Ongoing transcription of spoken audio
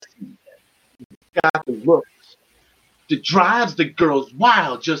got the look that drives the girls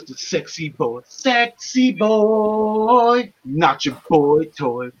wild, just a sexy boy, not your boy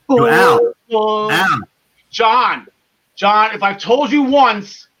toy, Al. John, if I've told you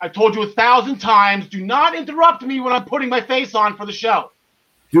once, I've told you 1,000 times, do not interrupt me when I'm putting my face on for the show.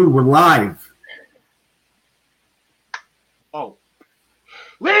 Dude, we're live. Oh.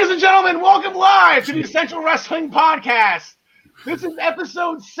 Ladies and gentlemen, welcome live to the Essential Wrestling Podcast. This is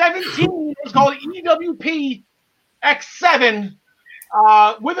episode 17. It's called EWP X7.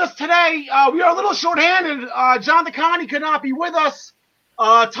 With us today, we are a little shorthanded. John DeConnie could not be with us.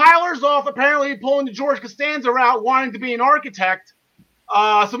 Tyler's off apparently pulling the George Costanza route, wanting to be an architect.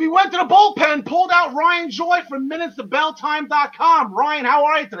 So we went to the bullpen, pulled out Ryan Joy from minutestobelltime.com. Ryan, how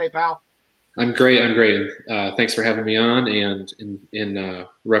are you today, pal? I'm great. Thanks for having me on. And in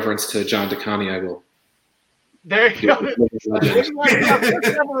reference to John DeConnie, I will. There you go.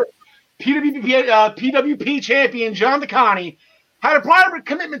 PWP champion John DeConnie had a private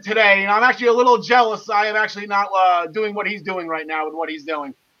commitment today, and I'm actually a little jealous. I am actually not doing what he's doing right now with what he's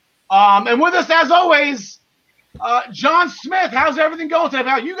doing. And with us, as always, John Smith. How's everything going today?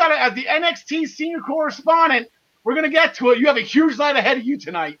 Now, you got it as the NXT senior correspondent. We're going to get to it. You have a huge night ahead of you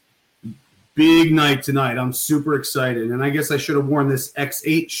tonight. Big night tonight. I'm super excited. And I guess I should have worn this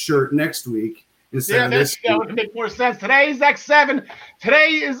X8 shirt next week instead of this. That would make more sense. Today's X7.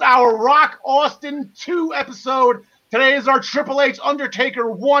 Today is our Rock Austin 2 episode. Today is our Triple H Undertaker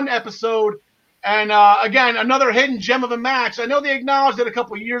 1 episode. And again, another hidden gem of a match. I know they acknowledged it a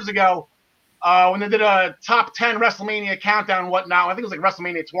couple of years ago when they did a top 10 WrestleMania countdown and whatnot. I think it was like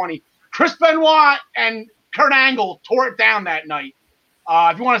WrestleMania 20. Chris Benoit and Kurt Angle tore it down that night.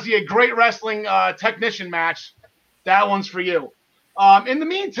 If you want to see a great wrestling technician match, that one's for you. In the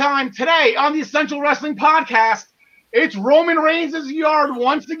meantime, today on the Essential Wrestling Podcast, it's Roman Reigns' yard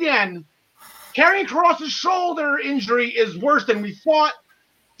once again. Karrion Kross's shoulder injury is worse than we thought.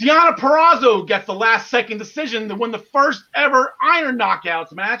 Deonna Purrazzo gets the last-second decision to win the first ever Iron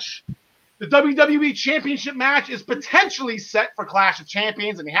Knockouts match. The WWE Championship match is potentially set for Clash of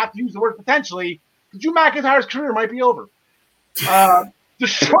Champions, and you have to use the word potentially. Drew McIntyre's career might be over. The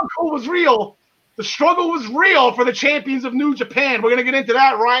struggle was real. The struggle was real for the champions of New Japan. We're going to get into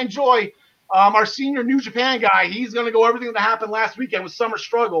that. Ryan Joy, our senior New Japan guy, he's going to go over everything that happened last weekend with Summer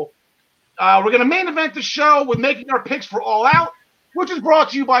Struggle. We're going to main event the show with making our picks for All Out, which is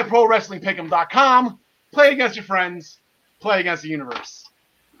brought to you by ProWrestlingPick'em.com. Play against your friends. Play against the universe.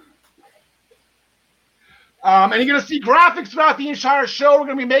 And you're going to see graphics throughout the entire show. We're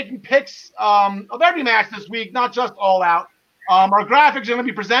going to be making picks of every match this week, not just All Out. Our graphics are going to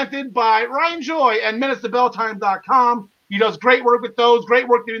be presented by Ryan Joy and minutestobelltime.com. He does great work with those, great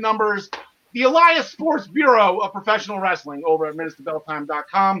work doing numbers. The Elias Sports Bureau of Professional Wrestling over at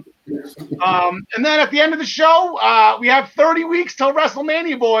minutestobelltime.com. And then at the end of the show, we have 30 weeks till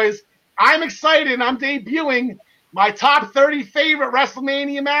WrestleMania, boys. I'm excited. I'm debuting my top 30 favorite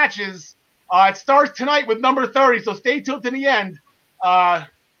WrestleMania matches. It starts tonight with number 30, so stay tuned to the end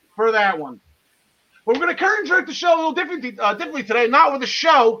for that one. We're going to curtain jerk the show a little differently today, not with a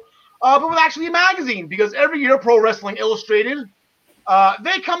show, but with actually a magazine, because every year Pro Wrestling Illustrated,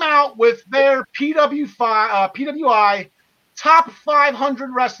 they come out with their PWI top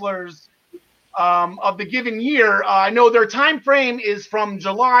 500 wrestlers of the given year. I know their time frame is from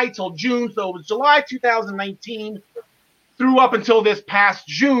July till June, so it was July 2019 through up until this past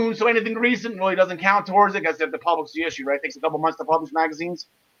June, so anything recent really doesn't count towards it because they have to publish the issue, right? It takes a couple months to publish magazines.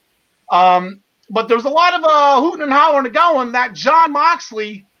 But there's a lot of hooting and hollering and going that Jon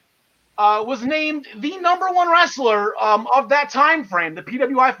Moxley was named the number one wrestler of that time frame. The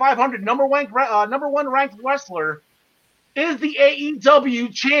PWI 500 number one ranked wrestler is the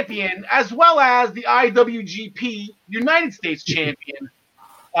AEW champion as well as the IWGP United States champion.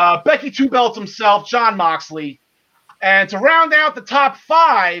 Becky Two Belts himself, Jon Moxley. And to round out the top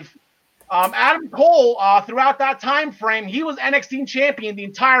five, Adam Cole, throughout that time frame, he was NXT champion the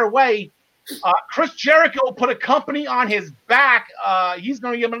entire way. Chris Jericho put a company on his back. He's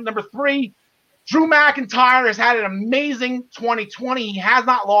going to give him number 3. Drew McIntyre has had an amazing 2020. He has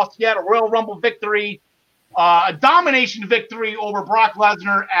not lost yet. A Royal Rumble victory, a domination victory over Brock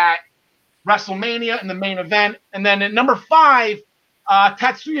Lesnar at WrestleMania in the main event. And then at number 5,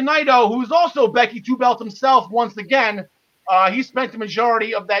 Tetsuya Naito, who's also Becky Two Belt himself once again. He spent the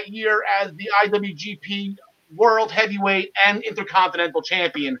majority of that year as the IWGP World Heavyweight and Intercontinental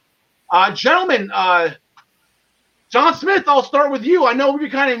Champion. Gentlemen, John Smith, I'll start with you. I know we're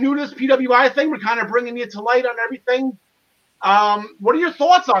kind of new to this PWI thing. We're kind of bringing you to light on everything. What are your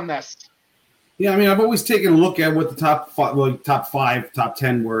thoughts on this? Yeah, I mean, I've always taken a look at what the top 5, top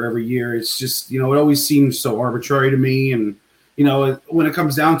 10 were every year. It's just, it always seems so arbitrary to me. And, when it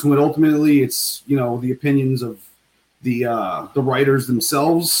comes down to it, ultimately, it's, the opinions of the writers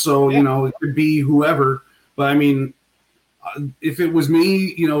themselves. So, it could be whoever. But, I mean, if it was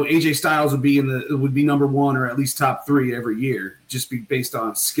me, AJ Styles would be number 1 or at least top 3 every year, just based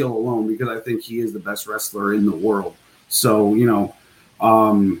on skill alone, because I think he is the best wrestler in the world. So,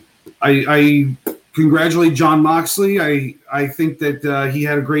 I congratulate Jon Moxley. I think that he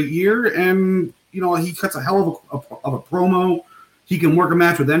had a great year, and he cuts a hell of a promo. He can work a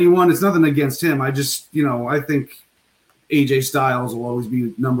match with anyone. It's nothing against him. I just I think AJ Styles will always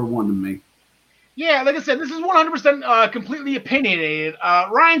be number 1 to me. Yeah, like I said, this is 100% completely opinionated.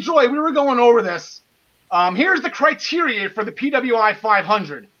 Ryan Joy, we were going over this. Here's the criteria for the PWI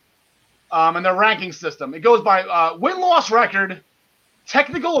 500 and their ranking system. It goes by win-loss record,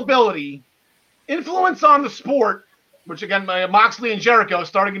 technical ability, influence on the sport, which again, Moxley and Jericho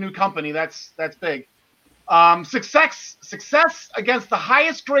starting a new company. That's big. Success against the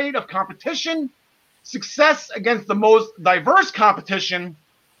highest grade of competition, success against the most diverse competition,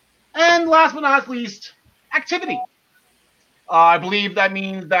 and last but not least, activity. I believe that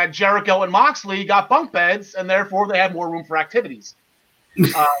means that Jericho and Moxley got bunk beds, and therefore they have more room for activities.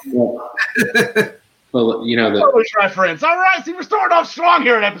 Well, Step Brothers reference. All right, see, we're starting off strong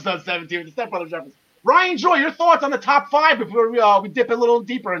here in episode 17 with the Step Brothers reference. Ryan Joy, your thoughts on the top 5 before we dip a little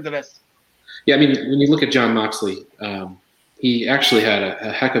deeper into this? Yeah, I mean, when you look at Jon Moxley, he actually had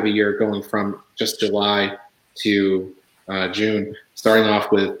a heck of a year going from just July to June, starting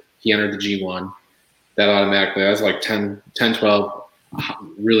off with he entered the G1. That automatically, that was like 10, 12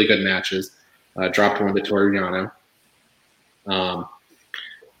 really good matches. Dropped one to Toriano.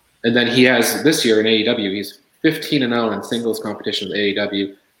 And then he has this year in AEW, he's 15-0 in singles competition with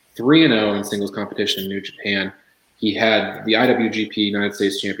AEW, 3-0 in singles competition in New Japan. He had the IWGP United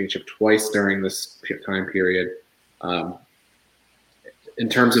States Championship twice during this time period. In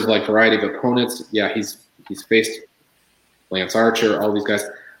terms of like variety of opponents, yeah, he's faced Lance Archer, all these guys.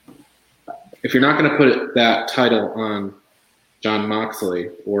 If you're not going to put that title on Jon Moxley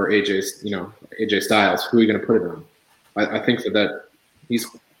or AJ Styles, who are you going to put it on? I think that he's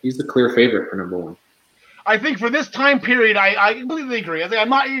the clear favorite for number 1. I think for this time period, I completely agree. I'm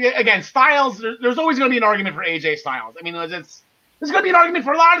not again Styles. There's always going to be an argument for AJ Styles. I mean, there's going to be an argument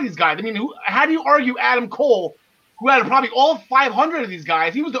for a lot of these guys. I mean, how do you argue Adam Cole, who had probably all 500 of these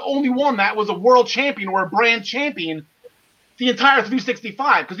guys? He was the only one that was a world champion or a brand champion the entire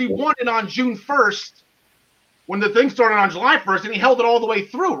 365 because he won it on June 1st when the thing started on July 1st, and he held it all the way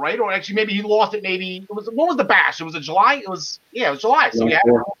through, right? Or actually, maybe he lost it. Maybe what was the bash? It was July. It was July. So July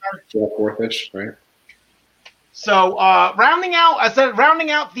 4th-ish, right? So rounding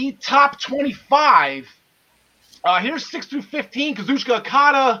out the top 25. Here's 6 through 15. Kazuchika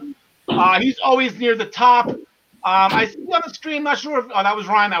Okada. He's always near the top. I see on the screen. Not sure if that was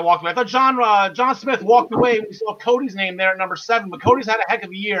Ryan that walked away. I thought John Smith walked away. We saw Cody's name there at number 7, but Cody's had a heck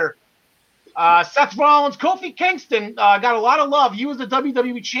of a year. Seth Rollins, Kofi Kingston got a lot of love. He was the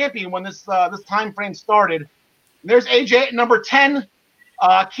WWE champion when this time frame started. There's AJ at number 10.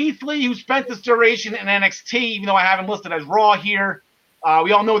 Keith Lee, who spent this duration in NXT, even though I have him listed as Raw here.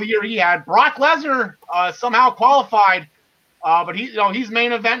 We all know the year he had. Brock Lesnar somehow qualified, but he's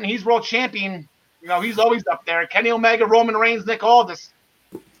main event and he's world champion. He's always up there. Kenny Omega, Roman Reigns, Nick Aldis.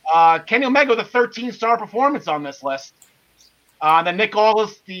 Kenny Omega with a 13-star performance on this list. Then Nick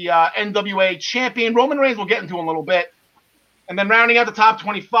Aldis, the NWA champion. Roman Reigns we'll get into in a little bit. And then rounding out the top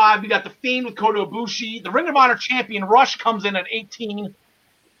 25, we got The Fiend with Kota Ibushi. The Ring of Honor champion, Rush, comes in at 18.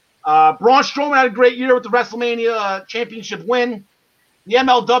 Braun Strowman had a great year with the WrestleMania championship win. The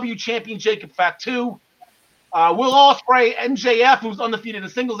MLW champion, Jacob Fatu. Will Ospreay, MJF, who's undefeated in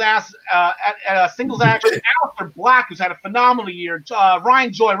singles action. Aleister Black, who's had a phenomenal year.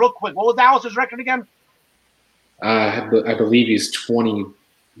 Ryan Joy, real quick, what was Aleister's record again? I believe he's 23-3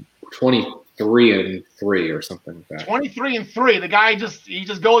 or something like that. 23-3. The guy just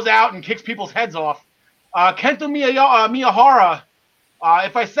goes out and kicks people's heads off. Kento Miyahara.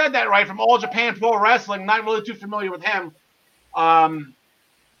 If I said that right, from All Japan Pro Wrestling, not really too familiar with him.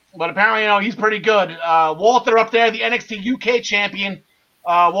 But apparently, he's pretty good. Walter up there, the NXT UK champion.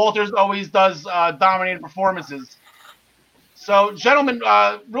 Walter's always does dominating performances. So, gentlemen,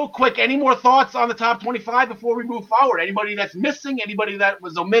 real quick, any more thoughts on the top 25 before we move forward? Anybody that's missing? Anybody that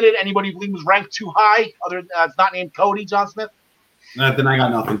was omitted? Anybody you believe was ranked too high? It's not named Cody, John Smith? Then I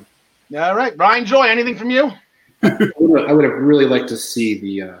got nothing. All right. Ryan Joy, anything from you? I would have really liked to see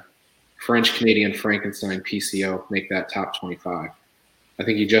the French-Canadian Frankenstein PCO make that top 25. I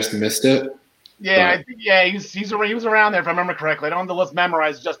think he just missed it. Yeah, I think, yeah, he was around there if I remember correctly. I don't have the list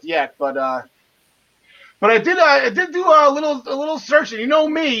memorized just yet, but I did do a little searching. You know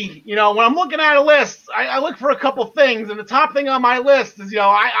me, when I'm looking at a list, I look for a couple things, and the top thing on my list is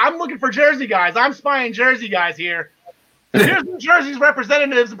I'm looking for Jersey guys. I'm spying Jersey guys here. Here's New Jersey's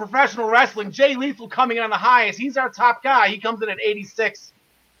representatives in professional wrestling. Jay Lethal coming in on the highest. He's our top guy. He comes in at 86.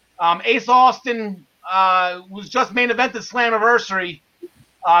 Ace Austin was just main evented Slammiversary.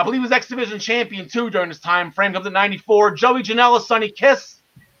 I believe he was X Division champion too during this time frame. Comes at 94. Joey Janela, Sonny Kiss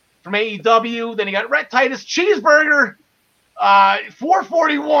from AEW. Then you got Rhett Titus, Cheeseburger,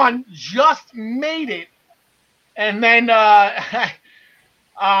 441, just made it. And then I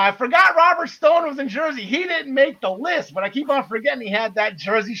forgot Robert Stone was in Jersey. He didn't make the list, but I keep on forgetting he had that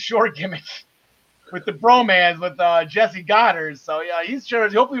Jersey Shore gimmick with the bromance with Jesse Goddard. So yeah, he's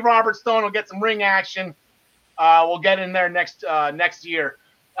Jersey. Hopefully Robert Stone will get some ring action. We'll get in there next year.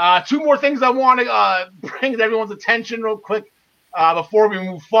 Two more things I want to bring to everyone's attention real quick before we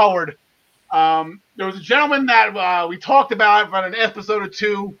move forward. There was a gentleman that we talked about on an episode or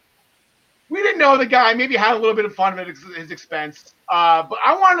two. We didn't know the guy. Maybe had a little bit of fun at his expense. But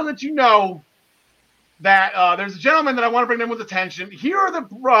I wanted to let you know that there's a gentleman that I want to bring to everyone's attention. Here are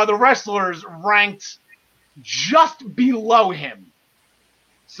the wrestlers ranked just below him.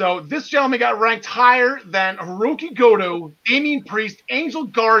 So this gentleman got ranked higher than Hiroki Goto, Damian Priest, Angel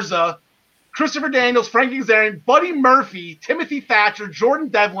Garza, Christopher Daniels, Frankie Kazarian, Buddy Murphy, Timothy Thatcher, Jordan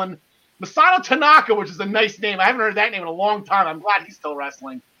Devlin, Masato Tanaka, which is a nice name. I haven't heard that name in a long time. I'm glad he's still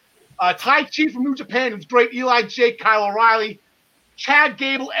wrestling. Tai Chi from New Japan, who's great. Eli Jake, Kyle O'Reilly, Chad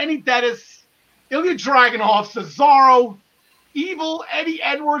Gable, Eddie Dennis, Ilya Dragunov, Cesaro, Evil, Eddie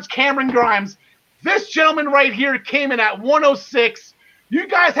Edwards, Cameron Grimes. This gentleman right here came in at 106. You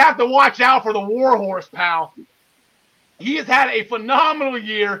guys have to watch out for the Warhorse, pal. He has had a phenomenal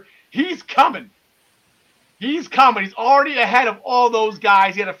year. He's coming. He's already ahead of all those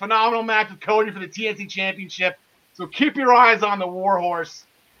guys. He had a phenomenal match with Cody for the TNT Championship. So keep your eyes on the Warhorse.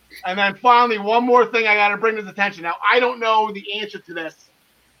 And then finally, one more thing I got to bring to his attention. Now, I don't know the answer to this.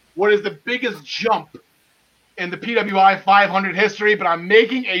 What is the biggest jump in the PWI 500 history? But I'm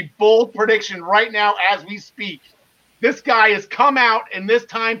making a bold prediction right now as we speak. This guy has come out in this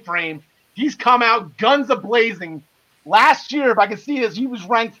time frame. He's come out guns a-blazing. Last year, if I can see this, he was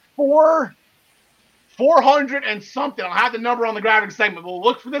ranked 400 and something. I'll have the number on the graphic segment. We'll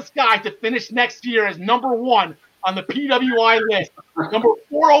look for this guy to finish next year as number 1 on the PWI list. Number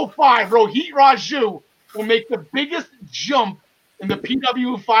 405, Rohit Raju, will make the biggest jump in the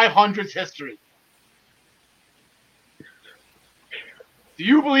PW 500's history. Do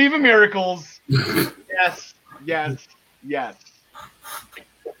you believe in miracles? Yes.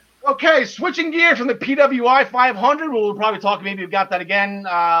 Okay, switching gears from the PWI 500, we'll probably talk, maybe we've got that again.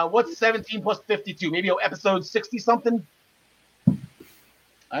 What's 17 plus 52? Maybe episode 60-something?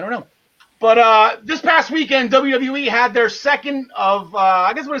 I don't know. But this past weekend, WWE had their second of,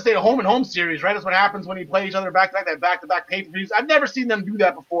 I guess I'm going to say the home-and-home series, right? That's what happens when you play each other back-to-back, that back-to-back pay-per-views. I've never seen them do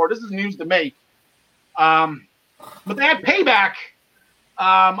that before. This is news to me. But they had Payback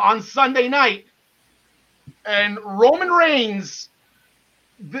on Sunday night. And Roman Reigns,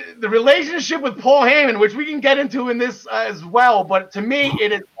 the relationship with Paul Heyman, which we can get into in this as well, but to me,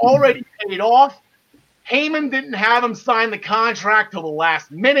 it has already paid off. Heyman didn't have him sign the contract till the last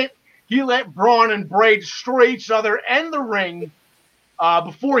minute. He let Braun and Bray destroy each other and the ring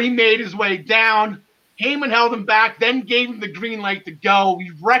before he made his way down. Heyman held him back, then gave him the green light to go. He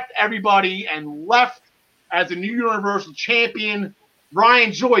wrecked everybody and left as the new Universal Champion.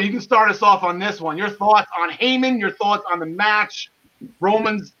 Ryan Joy, you can start us off on this one. Your thoughts on Heyman, your thoughts on the match.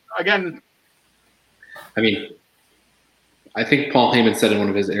 Roman's, again. I mean, I think Paul Heyman said in one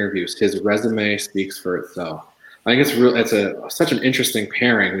of his interviews, his resume speaks for itself. I think it's such an interesting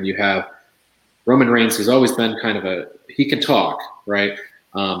pairing when you have Roman Reigns, who's always been kind of he can talk, right?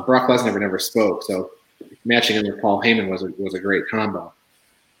 Brock Lesnar never spoke, so matching him with Paul Heyman was a great combo.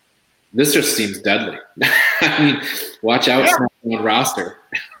 This just seems deadly. I mean, watch out on the roster.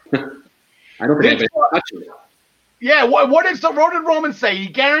 I don't think anybody touching it. Yeah, what did Roman say? He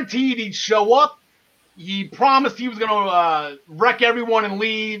guaranteed he'd show up. He promised he was going to wreck everyone and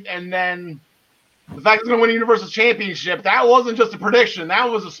leave, and then the fact he's going to win the Universal Championship, that wasn't just a prediction.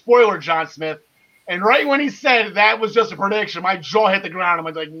 That was a spoiler, John Smith. And right when he said that was just a prediction, my jaw hit the ground. I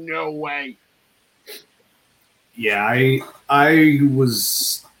was like, no way. Yeah, I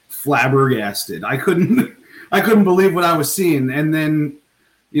was flabbergasted. I couldn't believe what I was seeing. And then,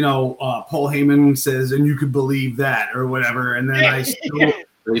 Paul Heyman says, and you could believe that or whatever. And then I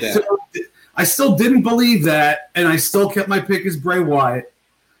still didn't believe that. And I still kept my pick as Bray Wyatt.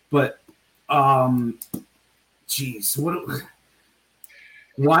 But Jeez,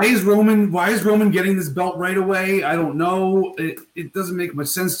 why is Roman getting this belt right away? I don't know. It doesn't make much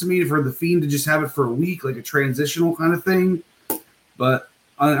sense to me for the Fiend to just have it for a week, like a transitional kind of thing. But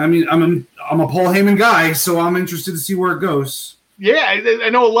I mean, I'm a Paul Heyman guy, so I'm interested to see where it goes. Yeah, I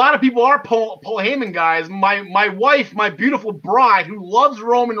know a lot of people are Paul Heyman guys. My wife, my beautiful bride, who loves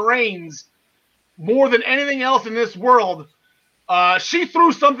Roman Reigns more than anything else in this world, she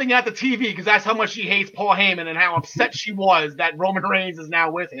threw something at the TV because that's how much she hates Paul Heyman and how upset she was that Roman Reigns is now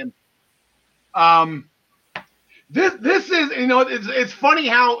with him. This is, it's funny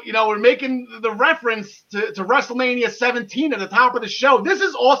how, we're making the reference to WrestleMania 17 at the top of the show. This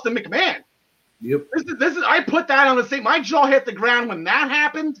is Austin McMahon. Yep. This is I put that on the same. My jaw hit the ground when that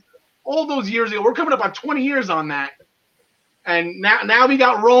happened all those years ago. We're coming up on 20 years on that. And now we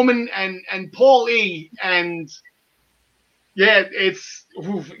got Roman and Paul E. And yeah,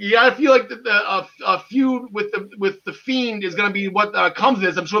 you gotta feel like a feud with the Fiend is gonna be what comes of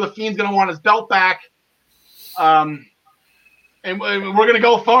this. I'm sure the Fiend's gonna want his belt back. And we're gonna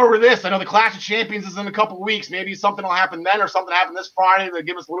go forward with this. I know the Clash of Champions is in a couple of weeks. Maybe something will happen then, or something happen this Friday to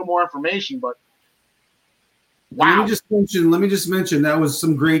give us a little more information. But wow! Let me just mention that was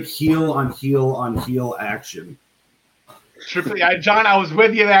some great heel on heel action. John, I was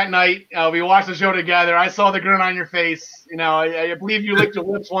with you that night. We watched the show together. I saw the grin on your face. I believe you licked your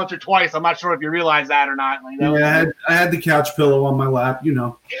lips once or twice. I'm not sure if you realize that or not. Yeah, I had the couch pillow on my lap.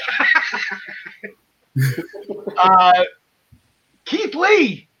 Keith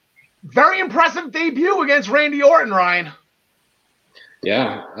Lee, very impressive debut against Randy Orton, Ryan.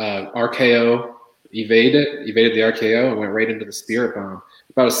 Yeah, RKO evaded the RKO and went right into the Spirit Bomb.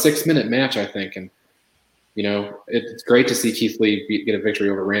 About a 6-minute match, I think, and it's great to see Keith Lee get a victory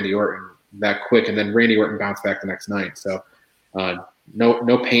over Randy Orton that quick, and then Randy Orton bounced back the next night. So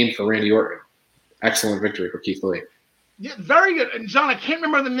no pain for Randy Orton. Excellent victory for Keith Lee. Yeah, very good. And John, I can't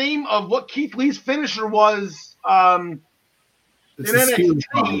remember the name of what Keith Lee's finisher was. It's the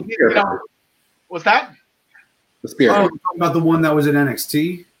NXT. What's that? The Spirit. Oh, talking about the one that was in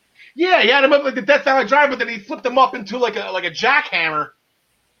NXT. Yeah, he had him up like the Death Valley Drive, but then he flipped him up into like a jackhammer.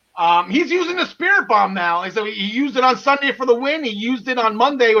 He's using the Spirit Bomb now. So he used it on Sunday for the win. He used it on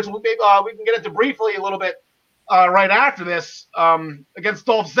Monday, which we can get into briefly a little bit right after this against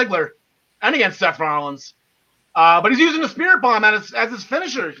Dolph Ziggler and against Seth Rollins. But he's using the Spirit Bomb as his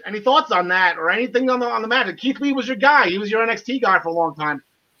finisher. Any thoughts on that or anything on the match? Keith Lee was your guy. He was your NXT guy for a long time.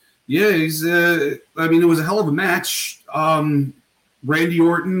 Yeah, he's. It was a hell of a match. Randy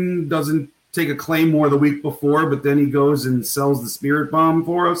Orton doesn't take a Claymore the week before, but then he goes and sells the Spirit Bomb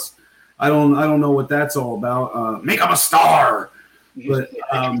for us. I don't know what that's all about. Make him a star. But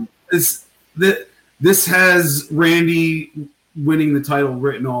this has Randy winning the title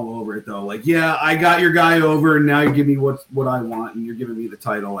written all over it, though. Like, yeah, I got your guy over, and now you give me what I want, and you're giving me the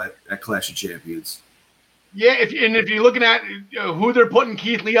title at Clash of Champions. Yeah, if you're looking at who they're putting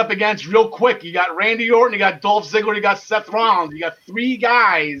Keith Lee up against real quick, you got Randy Orton, you got Dolph Ziggler, you got Seth Rollins. You got 3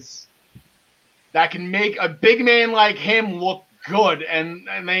 guys that can make a big man like him look good, and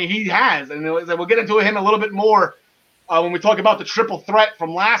he has. And we'll get into him a little bit more when we talk about the triple threat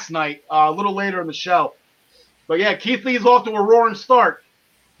from last night a little later in the show. But yeah, Keith Lee's off to a roaring start.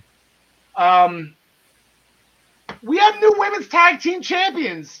 We have new women's tag team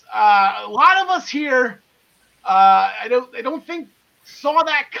champions. A lot of us here, I don't think saw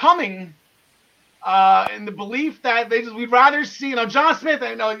that coming. In the belief that we'd rather see, John Smith.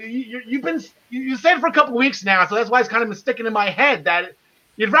 I know you said for a couple of weeks now, so that's why it's kind of been sticking in my head that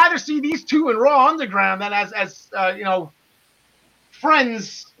you'd rather see these two in Raw Underground than as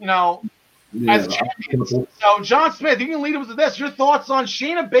friends, as champions. So, John Smith, you can lead us with this. Your thoughts on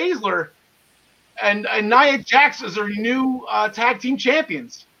Shayna Baszler and Nia Jax as our new tag team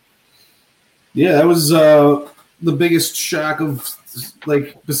champions? Yeah, that was the biggest shock of,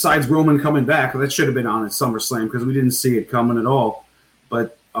 besides Roman coming back. That should have been on at SummerSlam because we didn't see it coming at all.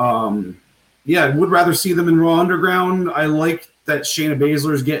 But, I would rather see them in Raw Underground. I like that Shayna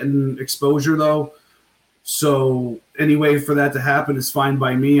Baszler is getting exposure, though. So any way for that to happen is fine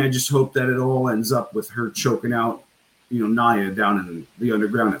by me. I just hope that it all ends up with her choking out, Nia down in the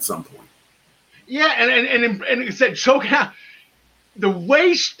underground at some point. Yeah, and it said choking out. The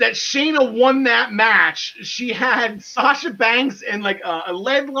way that Shayna won that match, she had Sasha Banks in a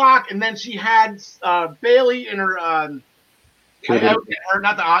lead lock, and then she had Bayley in her not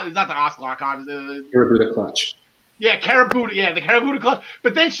the Oslock, Karabuta clutch. Yeah, Karabuta. Yeah, the Karabuta clutch.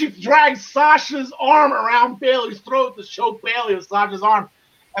 But then she dragged Sasha's arm around Bayley's throat to choke Bayley with Sasha's arm.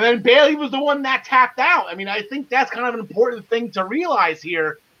 And then Bayley was the one that tapped out. I mean, I think that's kind of an important thing to realize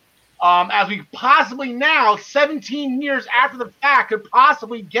here. as we possibly now, 17 years after the fact, could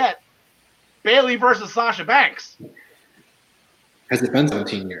possibly get Bayley versus Sasha Banks. Has it been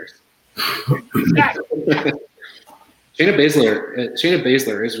 17 years? Yes. Shayna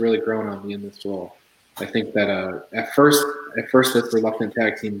Baszler is really grown on me in this role. I think that at first this reluctant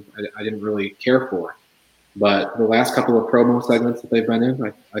tag team I didn't really care for, but the last couple of promo segments that they've been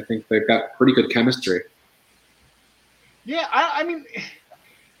in, I think they've got pretty good chemistry. Yeah, I mean,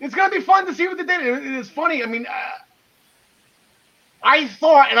 it's gonna be fun to see what they did. It is funny. I mean, I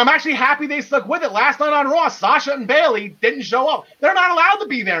thought, and I'm actually happy they stuck with it. Last night on Raw, Sasha and Bayley didn't show up. They're not allowed to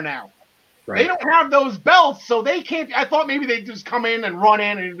be there now. Right. They don't have those belts, so they can't. I thought maybe they'd just come in and run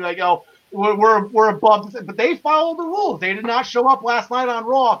in and be like, "Oh, we're above," but they followed the rules. They did not show up last night on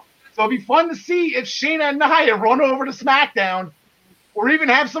Raw, so it'd be fun to see if Shayna and Nia run over to SmackDown, or even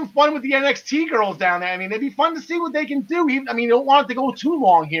have some fun with the NXT girls down there. I mean, it'd be fun to see what they can do. I mean, you don't want it to go too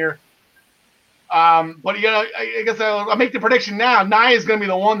long here. But you know, I guess I'll make the prediction now. Nia is going to be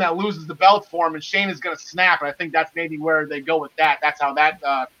the one that loses the belt for him, and Shayna's going to snap. And I think that's maybe where they go with that. That's how that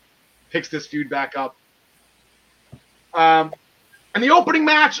picks this feud back up. And the opening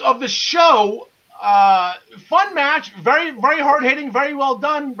match of the show, fun match, very, very hard hitting, very well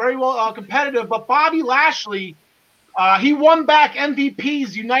done, very well competitive. But Bobby Lashley, he won back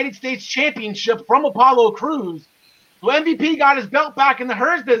MVP's United States Championship from Apollo Crews. So MVP got his belt back in the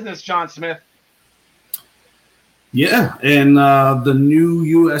Hurt Business, John Smith. Yeah, and the new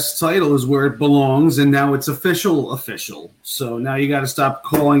U.S. title is where it belongs, and now it's official. So now you got to stop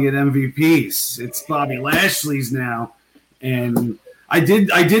calling it MVPs. It's Bobby Lashley's now. And I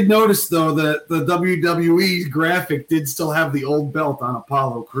did notice, though, that the WWE graphic did still have the old belt on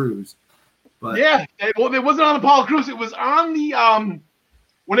Apollo Crews. But yeah, well, it wasn't on Apollo Crews. It was on the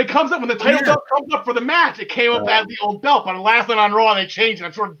when it comes up, when the title belt comes up for the match, it came up as the old belt. But last night on Raw, they changed it.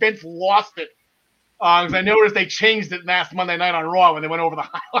 I'm sure Vince lost it. Because I noticed they changed it last Monday night on Raw when they went over the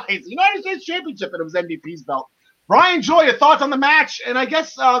highlights. United States Championship, and it was MVP's belt. Brian Joy, your thoughts on the match? And I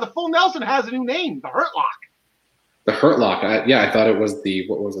guess the Full Nelson has a new name, the Hurt Lock. The Hurt Lock. I thought it was the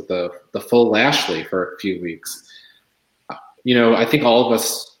Full Lashley for a few weeks. You know, I think all of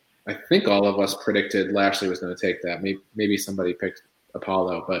us predicted Lashley was going to take that. Maybe somebody picked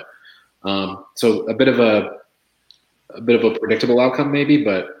Apollo, but so a bit of a predictable outcome, maybe,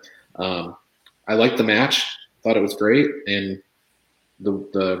 but. I liked the match. Thought it was great, and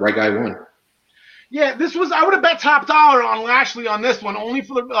the right guy won. Yeah, I would have bet top dollar on Lashley on this one, only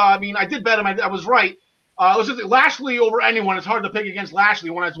for the. I mean, I did bet him. I was right. It was just Lashley over anyone. It's hard to pick against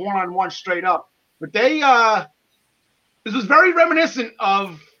Lashley when it's 1-on-1 straight up. But this was very reminiscent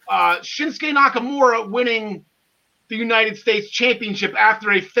of Shinsuke Nakamura winning the United States Championship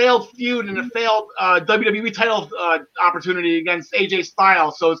after a failed feud and a failed WWE title opportunity against AJ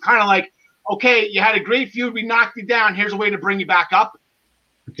Styles. So it's kind of like, okay, you had a great feud. We knocked you down. Here's a way to bring you back up.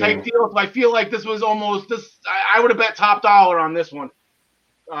 Type deal. So I feel like this was almost this. I would have bet top dollar on this one.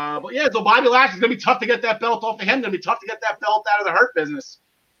 But yeah, so Bobby Lashley's going to be tough to get that belt off of him. Going to be tough to get that belt out of the Hurt Business.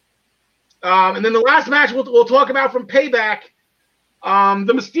 And then the last match we'll talk about from Payback.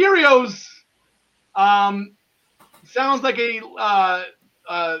 The Mysterios. Sounds like a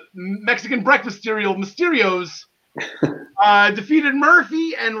Mexican breakfast cereal. Mysterios. Defeated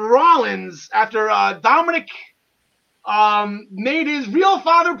Murphy and Rollins after Dominic made his real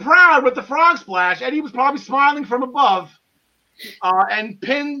father proud with the frog splash. Eddie was probably smiling from above and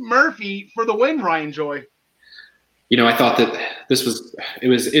pinned Murphy for the win, Ryan Joy. You know, I thought that it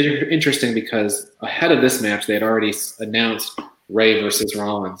was interesting because ahead of this match, they had already announced Ray versus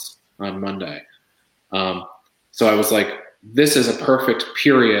Rollins on Monday. So I was like, this is a perfect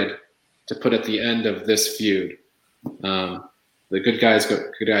period to put at the end of this feud. The good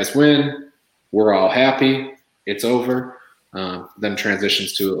guys win. We're all happy. It's over. Then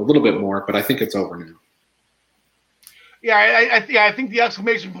transitions to a little bit more, but I think it's over now. Yeah, I think the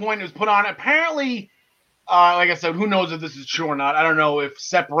exclamation point was put on. Apparently, like I said, who knows if this is true or not? I don't know if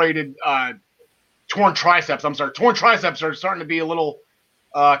torn triceps are starting to be a little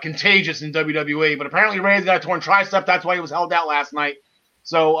contagious in WWE. But apparently, Ray's got a torn tricep. That's why he was held out last night.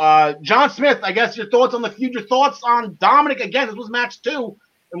 So, John Smith, I guess your thoughts on the feud, your thoughts on Dominic. Again, this was match 2,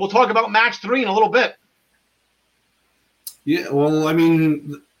 and we'll talk about match 3 in a little bit. Yeah, well, I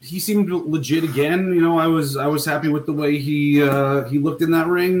mean, he seemed legit again. You know, I was happy with the way he looked in that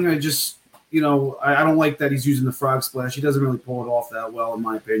ring. I just, you know, I don't like that he's using the frog splash. He doesn't really pull it off that well, in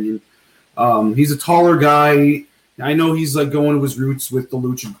my opinion. He's a taller guy. I know he's like going to his roots with the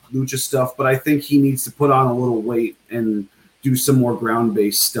lucha stuff, but I think he needs to put on a little weight and do some more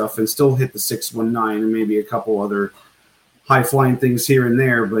ground-based stuff and still hit the 619 and maybe a couple other high flying things here and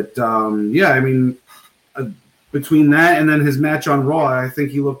there. But yeah, I mean, between that and then his match on Raw, I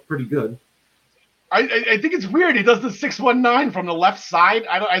think he looked pretty good. I think it's weird. He does the 619 from the left side.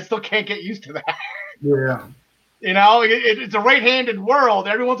 I still can't get used to that. Yeah. You know, it's a right-handed world.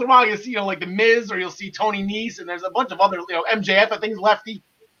 Every once in a while, you see, like the Miz, or you'll see Tony Nese, and there's a bunch of other, MJF. I think is lefty,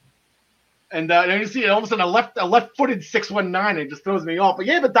 and you see all of a sudden a left-footed 619. It just throws me off. But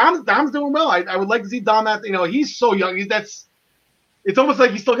yeah, but Dom's doing well. I would like to see Dom. He's so young. It's almost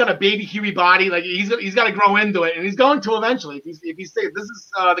like he's still got a baby Huey body. Like he's got to grow into it, and he's going to eventually. If he stays, this is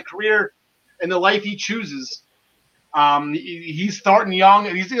the career and the life he chooses. He's starting young.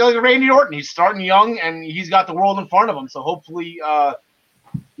 He's like Randy Orton. He's starting young, and he's got the world in front of him. So hopefully,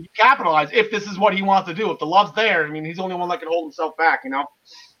 he capitalize if this is what he wants to do. If the love's there, I mean, he's the only one that can hold himself back. The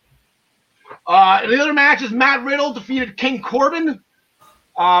other match is Matt Riddle defeated King Corbin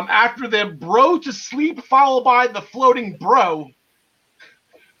after the bro to sleep, followed by the floating bro.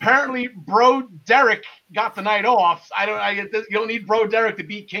 Apparently, Bro Derek got the night off. You don't need Bro Derek to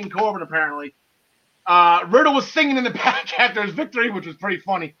beat King Corbin. Apparently. Riddle was singing in the back after his victory, which was pretty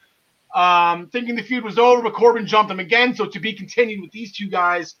funny. Thinking the feud was over, but Corbin jumped him again. So to be continued with these two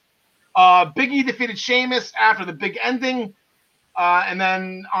guys. Big E defeated Sheamus after the big ending. And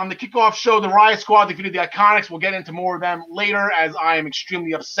then on the kickoff show, the Riot Squad defeated the Iconics. We'll get into more of them later, as I am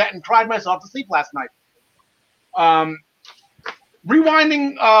extremely upset and cried myself to sleep last night.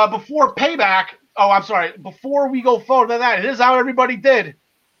 Rewinding before Payback. Oh, I'm sorry. Before we go forward to that, here's how everybody did.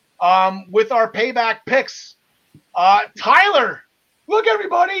 With our Payback picks. Tyler, look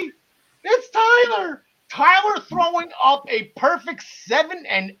everybody, it's Tyler. Tyler throwing up a perfect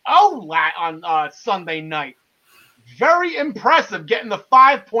 7-0 on Sunday night. Very impressive, getting the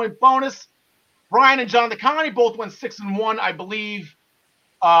 5-point bonus. Brian and John DeConnie both went 6-1, I believe.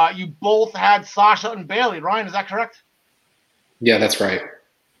 You both had Sasha and Bailey. Ryan, is that correct? Yeah, that's right.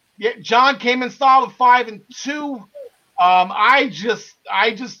 Yeah, John came in style with 5-2. I just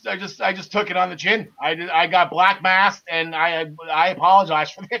took it on the chin. I got black masked, and I apologize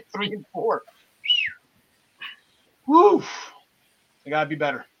for that 3-4. Woo! I gotta be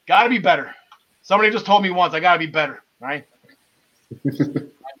better. Gotta be better. Somebody just told me once I gotta be better, right?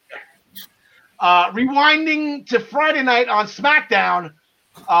 Rewinding to Friday night on SmackDown,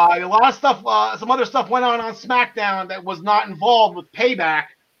 a lot of stuff, some other stuff went on SmackDown that was not involved with Payback.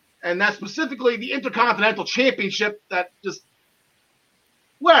 And that's specifically the Intercontinental Championship that just,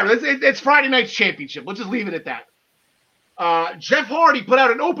 whatever, it's Friday night's championship. We'll just leave it at that. Jeff Hardy put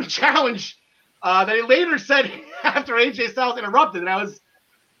out an open challenge that he later said after AJ Styles interrupted. And it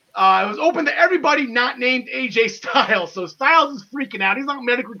was open to everybody not named AJ Styles. So Styles is freaking out. He's not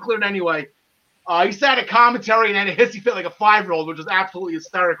medically cleared anyway. He sat at commentary and had a hissy fit like a 5-year-old, which was absolutely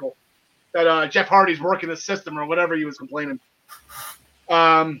hysterical. That Jeff Hardy's working the system or whatever he was complaining.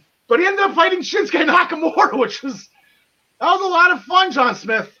 But he ended up fighting Shinsuke Nakamura, that was a lot of fun, John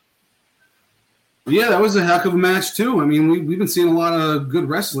Smith. Yeah, that was a heck of a match too. I mean, we've been seeing a lot of good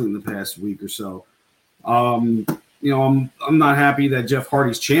wrestling the past week or so. I'm not happy that Jeff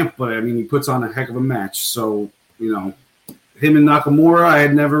Hardy's champ, but I mean, he puts on a heck of a match. So, him and Nakamura, I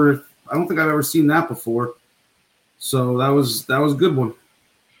don't think I've ever seen that before. So that was a good one.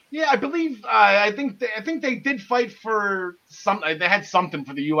 Yeah, I believe. I think they did fight for something. They had something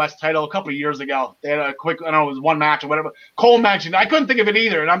for the U.S. title a couple of years ago. They had a quick. I don't know, it was one match or whatever. Cole mentioned. I couldn't think of it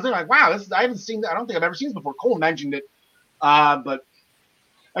either, and I'm thinking like, wow, I haven't seen that. I don't think I've ever seen this before. Cole mentioned it, but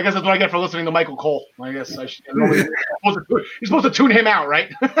I guess that's what I get for listening to Michael Cole. I guess I should. You're supposed to tune him out,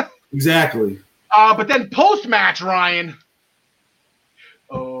 right? Exactly. But then post match, Ryan.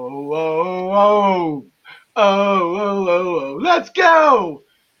 Oh, let's go.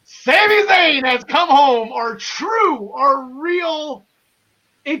 Sami Zayn has come home, our real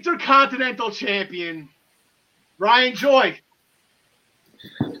Intercontinental Champion, Ryan Joy.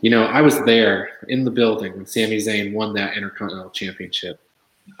 I was there in the building when Sami Zayn won that Intercontinental Championship.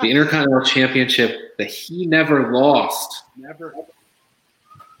 The Intercontinental Championship that he never lost. Never.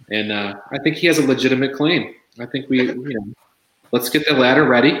 And I think he has a legitimate claim. I think let's get the ladder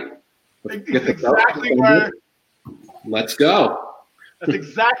ready. Let's go. That's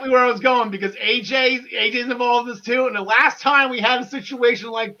exactly where I was going, because AJ's involved in this too. And the last time we had a situation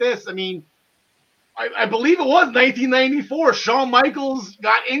like this, I mean, I believe it was 1994. Shawn Michaels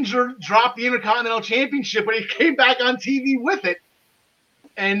got injured, dropped the Intercontinental Championship, but he came back on TV with it.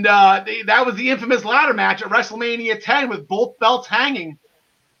 And that was the infamous ladder match at WrestleMania 10 with both belts hanging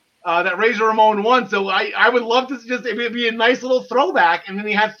that Razor Ramon won. So I would love to it would be a nice little throwback. And then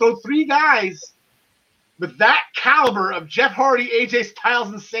he had to throw 3 guys with that caliber of Jeff Hardy, AJ Styles,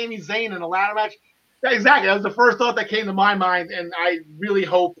 and Sami Zayn in a ladder match. Yeah, exactly. That was the first thought that came to my mind, and I really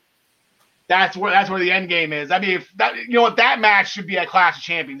hope that's where the end game is. I mean, if that, you know what, that match should be at Clash of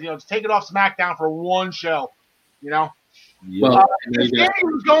Champions. You know, just take it off SmackDown for one show. You know, Well, Sammy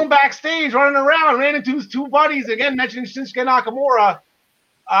was going backstage, running around, ran into his two buddies again, mentioning Shinsuke Nakamura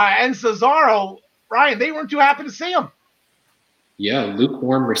and Cesaro. Ryan, they weren't too happy to see him. Yeah,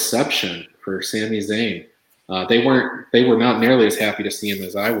 lukewarm reception for Sami Zayn. They were not nearly as happy to see him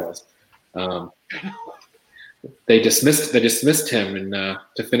as I was. They dismissed him and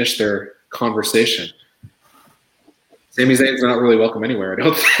to finish their conversation. Sami Zayn's not really welcome anywhere, I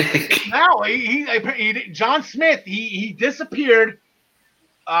don't think. No, John Smith, he disappeared.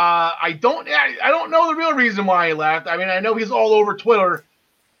 I don't know the real reason why he left. I mean, I know he's all over Twitter.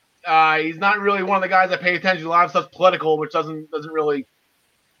 He's not really one of the guys that pay attention to a lot of stuff political, which doesn't really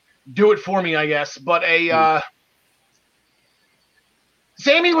do it for me, I guess. But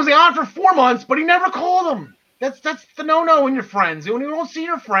Sammy was on for 4 months, but he never called him. That's the no-no in your friends. When you don't see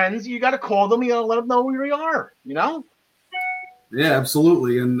your friends, you got to call them. You got to let them know where you are, you know? Yeah,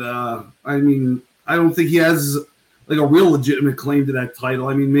 absolutely. And, I mean, I don't think he has, like, a real legitimate claim to that title.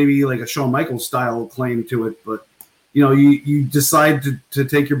 I mean, maybe, like, a Shawn Michaels style claim to it. But, you know, you decide to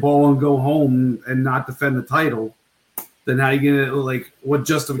take your ball and go home and not defend the title. Then how you going to, like, what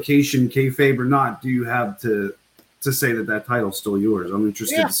justification, kayfabe or not, do you have to say that title's still yours? I'm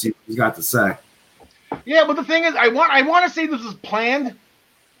interested to see what he's got to say. Yeah, but the thing is, I want to say this was planned.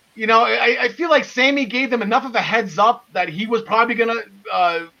 You know, I feel like Sammy gave them enough of a heads up that he was probably gonna,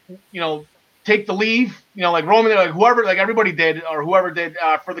 take the leave. You know, like Roman, like whoever, like everybody did, or whoever did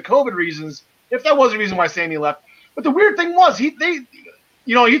for the COVID reasons. If that was the reason why Sammy left. But the weird thing was, he thought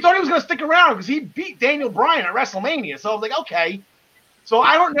he was gonna stick around because he beat Daniel Bryan at WrestleMania. So I was like, okay. So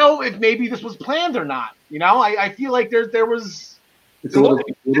I don't know if maybe this was planned or not. You know, I feel like there was. It's a little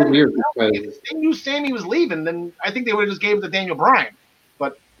weird because if they knew Sammy was leaving, then I think they would have just gave it to Daniel Bryan.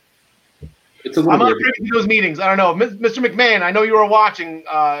 But it's a little I'm not weird. privy to those meetings. I don't know, Mr. McMahon. I know you were watching.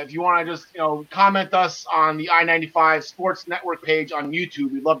 If you want to just comment us on the I-95 Sports Network page on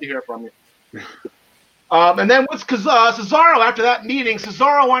YouTube, we'd love to hear from you. And then what's Cesaro after that meeting?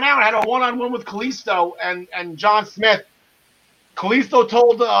 Cesaro went out and had a one-on-one with Kalisto and John Smith. Kalisto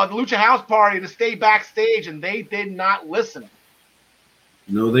told the Lucha House Party to stay backstage, and they did not listen.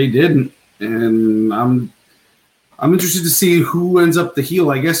 No, they didn't, and I'm interested to see who ends up the heel.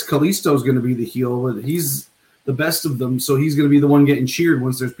 I guess Kalisto's going to be the heel, but he's the best of them, so he's going to be the one getting cheered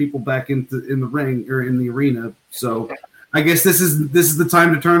once there's people back in the ring or in the arena. So I guess this is the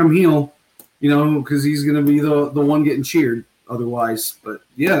time to turn him heel, because he's going to be the one getting cheered otherwise. But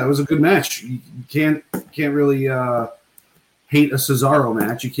yeah, it was a good match. You can't really hate a Cesaro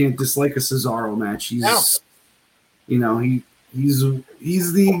match. You can't dislike a Cesaro match. He's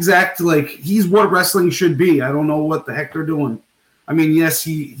the exact, like, he's what wrestling should be. I don't know what the heck they're doing. I mean, yes,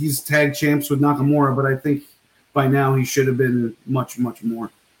 he's tag champs with Nakamura, but I think by now he should have been much, much more.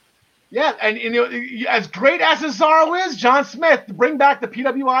 Yeah, and as great as Cesaro is, John Smith, to bring back the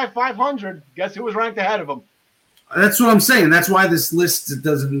PWI 500, guess who was ranked ahead of him? That's what I'm saying. That's why this list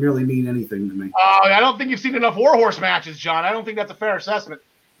doesn't really mean anything to me. I don't think you've seen enough Warhorse matches, John. I don't think that's a fair assessment.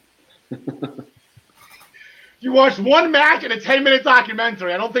 You watched one match in a 10-minute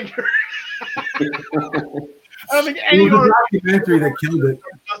documentary. I don't think you're. I don't think any of the documentary that killed it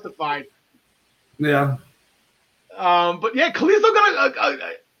justified. Yeah. But yeah, Kalisto got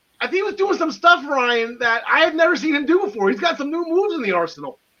I think he was doing some stuff, Ryan, that I have never seen him do before. He's got some new moves in the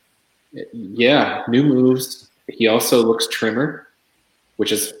arsenal. Yeah, new moves. He also looks trimmer,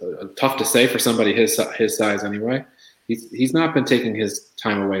 which is tough to say for somebody his size anyway. He's not been taking his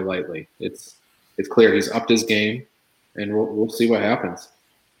time away lightly. It's clear he's upped his game, and we'll see what happens.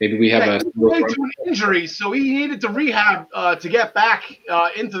 Maybe we have an injury, so he needed to rehab to get back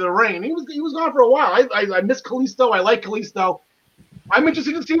into the ring. And he was gone for a while. I miss Kalisto. I like Kalisto. I'm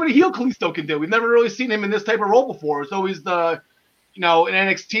interested to see what a heel Kalisto can do. We've never really seen him in this type of role before. It's always in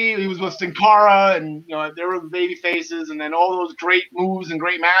NXT, he was with Sin Cara, and there were the baby faces, and then all those great moves and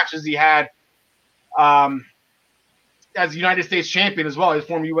great matches he had as United States champion as well. He's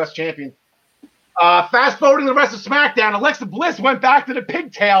former U.S. champion. Fast forwarding the rest of SmackDown, Alexa Bliss went back to the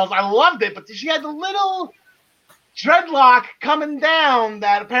pigtails. I loved it, but she had the little dreadlock coming down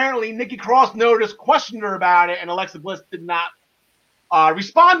that apparently Nikki Cross noticed, questioned her about it, and Alexa Bliss did not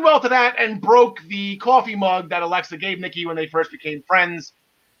respond well to that and broke the coffee mug that Alexa gave Nikki when they first became friends.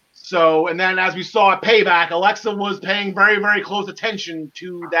 So, and then as we saw at Payback, Alexa was paying very, very close attention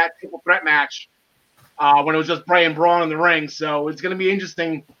to that triple threat match when it was just Bray and Braun in the ring. So it's going to be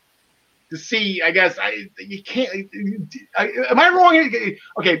interesting to see. I guess you can't. Am I wrong?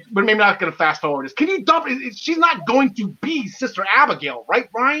 Okay, but maybe not going to fast forward this. Can you dump? She's not going to be Sister Abigail, right,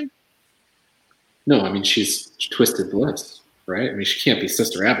 Brian? No, I mean she's Twisted Bliss, right? I mean she can't be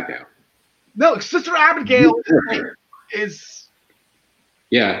Sister Abigail. No, Sister Abigail is.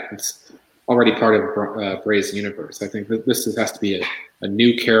 Yeah, it's already part of Bray's universe. I think that this has to be a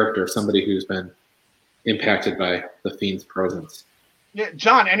new character, somebody who's been impacted by the Fiend's presence. Yeah,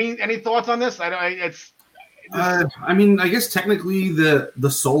 John. Any thoughts on this? I mean, I guess technically the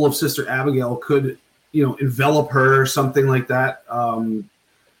soul of Sister Abigail could, envelop her or something like that.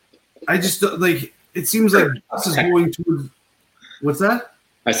 I just like it seems like this is going to. What's that?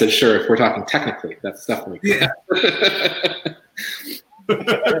 I said, sure. If we're talking technically, that's definitely yeah.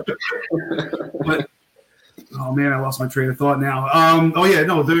 But oh man, I lost my train of thought now.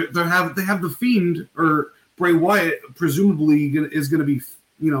 They have the Fiend or Bray Wyatt presumably is going to be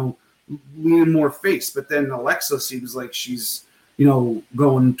leaning more face, but then Alexa seems like she's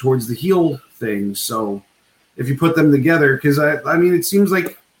going towards the heel thing. So if you put them together, because I mean it seems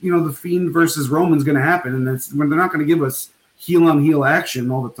like the Fiend versus Roman's going to happen, and that's when they're not going to give us heel on heel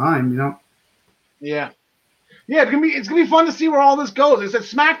action all the time, Yeah. Yeah, it's gonna be fun to see where all this goes. It's at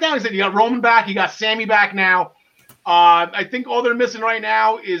SmackDown. He said you got Roman back, you got Sammy back now. I think all they're missing right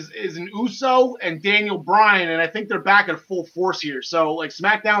now is an Uso and Daniel Bryan, and I think they're back at full force here. So like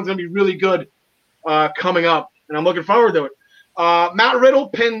SmackDown's gonna be really good coming up, and I'm looking forward to it. Matt Riddle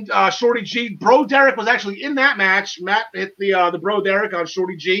pinned Shorty G. Bro Derek was actually in that match. Matt hit the Bro Derek on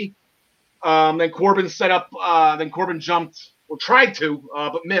Shorty G. Then Corbin jumped or tried to,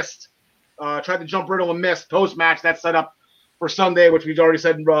 but missed. Tried to jump Riddle and missed. Post-match, that set up for Sunday, which we've already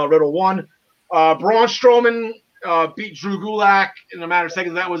said Riddle won. Braun Strowman beat Drew Gulak in a matter of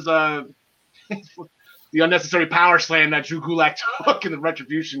seconds. That was the unnecessary power slam that Drew Gulak took in the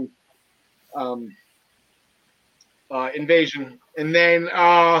Retribution invasion. And then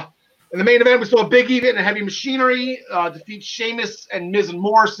in the main event, we saw Big E and Heavy Machinery defeat Sheamus and Miz and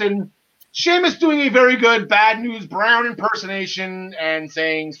Morrison. Sheamus doing a very good Bad News Brown impersonation and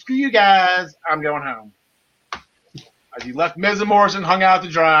saying, "Screw you guys, I'm going home." As he left Miz and Morrison hung out to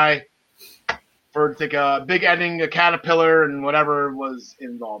dry to take a big ending, a caterpillar, and whatever was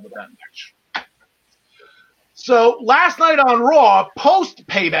involved with that match. So last night on Raw, post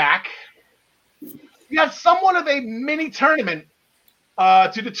Payback, we had somewhat of a mini tournament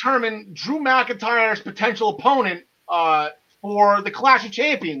to determine Drew McIntyre's potential opponent for the Clash of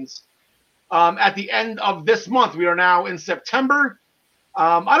Champions. At the end of this month. We are now in September.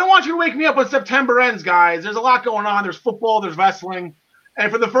 I don't want you to wake me up when September ends, guys. There's a lot going on. There's football, there's wrestling,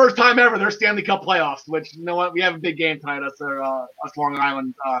 and for the first time ever, there's Stanley Cup playoffs, which, you know what, we have a big game tonight, us Long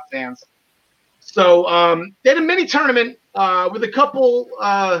Island fans. So they had a mini tournament with a couple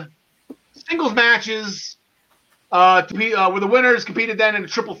singles matches where the winners competed then in a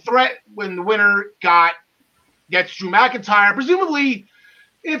triple threat when the winner gets Drew McIntyre. Presumably,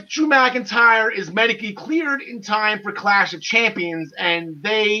 if Drew McIntyre is medically cleared in time for Clash of Champions, and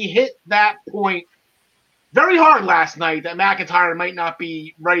they hit that point very hard last night that McIntyre might not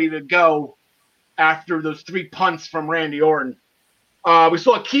be ready to go after those 3 punts from Randy Orton. We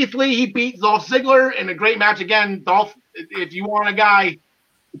saw Keith Lee. He beat Dolph Ziggler in a great match again. Dolph, if you want a guy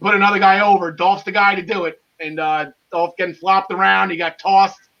to put another guy over, Dolph's the guy to do it. And Dolph getting flopped around. He got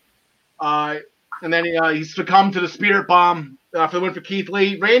tossed. And then he succumbed to the Spirit Bomb for the win for Keith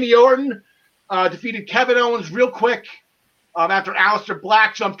Lee. Randy Orton defeated Kevin Owens real quick after Aleister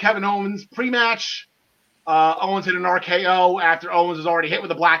Black jumped Kevin Owens pre-match. Owens hit an RKO after Owens was already hit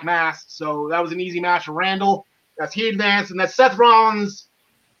with a black mask. So that was an easy match for Randall. That's he advanced. And then Seth Rollins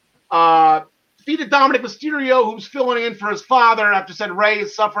defeated Dominic Mysterio, who's filling in for his father after said Ray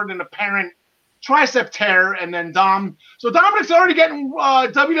has suffered an apparent tricep tear. And then So Dominic's already getting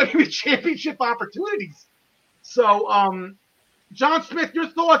WWE Championship opportunities. So, John Smith, your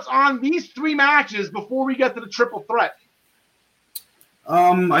thoughts on these 3 matches before we get to the triple threat?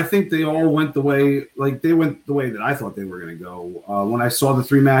 I think they all went the way that I thought they were going to go. When I saw the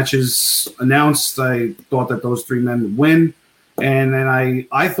 3 matches announced, I thought that those 3 men would win, and then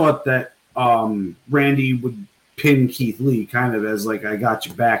I thought that Randy would pin Keith Lee, kind of as like I got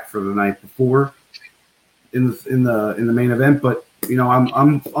you back for the night before in the main event, but.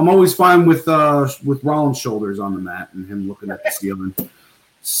 I'm always fine with Rollins' shoulders on the mat and him looking at the ceiling.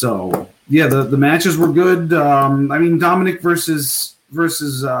 So yeah, the matches were good. I mean, Dominic versus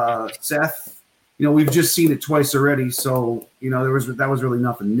Seth. We've just seen it twice already, so that was really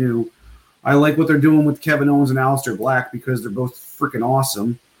nothing new. I like what they're doing with Kevin Owens and Aleister Black because they're both freaking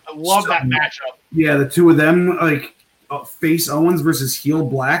awesome. I love that matchup. Yeah, the two of them, like face Owens versus heel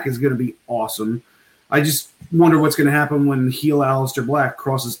Black is going to be awesome. I just wonder what's going to happen when heel Aleister Black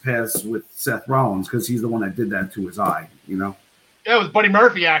crosses paths with Seth Rollins, because he's the one that did that to his eye, you know? Yeah, it was Buddy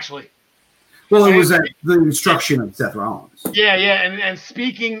Murphy, actually. Well, it was at the instruction of Seth Rollins. Yeah. And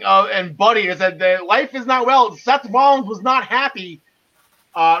speaking of, and Buddy, is that life is not well. Seth Rollins was not happy,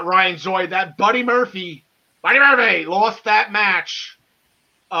 Ryan Joy, that Buddy Murphy lost that match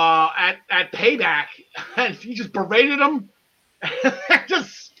at Payback. And he just berated him and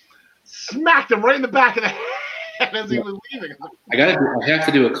just smacked him right in the back of the head as he was leaving. I have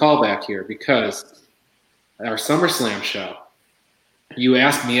to do a callback here, because our SummerSlam show, you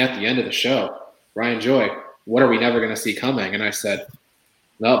asked me at the end of the show, Ryan Joy, what are we never going to see coming? And I said,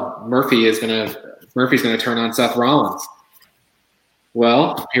 no, Murphy's going to turn on Seth Rollins.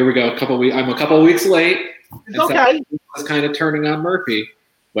 Well, here we go. I'm a couple of weeks late. It's okay. Seth kind of turning on Murphy,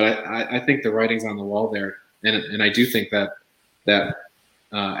 but I think the writing's on the wall there, and I do think that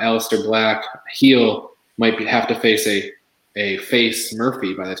Aleister Black heel might have to face a face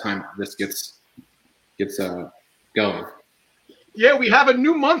Murphy by the time this gets going. Yeah, we have a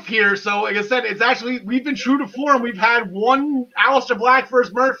new month here, so like I said, it's actually, we've been true to form. We've had one Aleister Black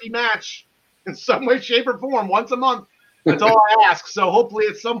versus Murphy match in some way, shape, or form once a month. That's all I ask. So hopefully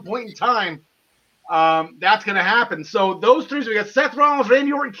at some point in time, that's going to happen. So those three, so we got Seth Rollins,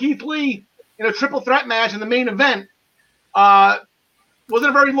 Randy Orton, Keith Lee in a triple threat match in the main event. Wasn't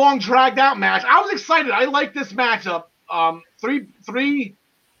a very long, dragged out match. I was excited. I like this matchup. Three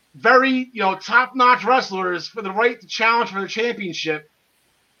very, top-notch wrestlers for the right to challenge for the championship.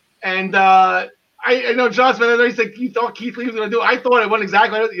 And I know Johnson, I know he said you thought Keith Lee was going to do it. I thought it went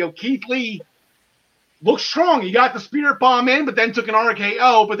exactly like Keith Lee looked strong. He got the Spirit Bomb in, but then took an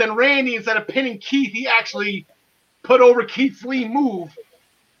RKO. But then Randy, instead of pinning Keith, he actually put over Keith Lee move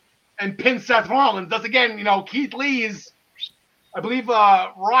and pinned Seth Rollins. Thus, again, Keith Lee is, I believe,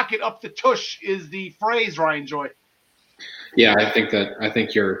 rocket up the tush is the phrase, Ryan Joy. Yeah, I think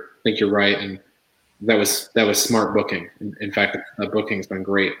you're right, and that was smart booking. In fact, the booking's been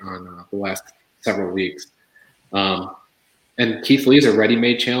great on the last several weeks. And Keith Lee is a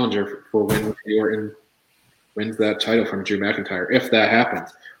ready-made challenger for when Orton wins that title from Drew McIntyre, if that happens,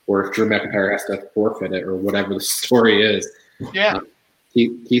 or if Drew McIntyre has to forfeit it, or whatever the story is. Yeah.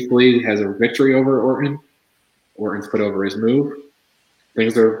 Keith Lee has a victory over Orton. Orton's put over his move.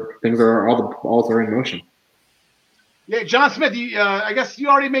 Things are all the balls are in motion. Yeah, John Smith, I guess you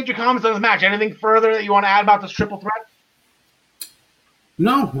already made your comments on this match. Anything further that you want to add about this triple threat?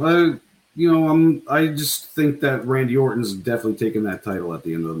 No, I just think that Randy Orton's definitely taking that title at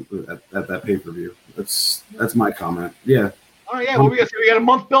the end of at that pay-per-view. That's my comment. Yeah. Oh yeah, well, we got a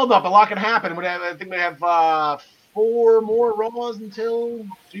month build-up. A lot can happen. I think we have 3 more Raws until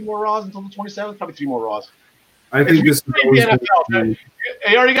the 27th. Probably 3 more Raws. I think this is always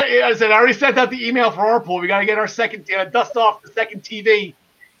I already sent out the email for our pool. We got to get our second dust off the second TV.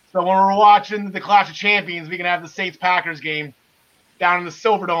 So when we're watching the Clash of Champions, we can have the Saints Packers game down in the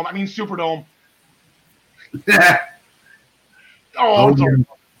Superdome. I'm sorry.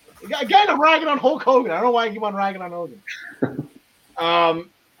 Again, I'm ragging on Hulk Hogan. I don't know why I keep on ragging on Hogan.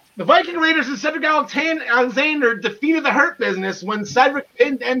 The Viking Raiders and Cedric Alexander defeated the Hurt Business when Cedric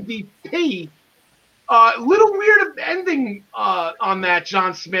pinned MVP. Little weird ending on that,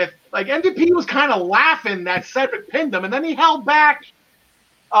 John Smith. Like, MVP was kind of laughing that Cedric pinned him, and then he held back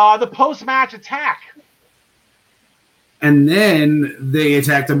the post-match attack. And then they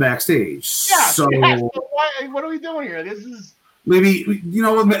attacked him backstage. Yeah. So what are we doing here? This is maybe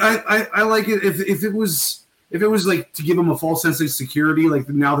I like it if it was like to give him a false sense of security. Like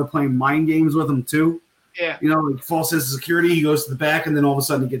now they're playing mind games with him too. Yeah. Like false sense of security. He goes to the back, and then all of a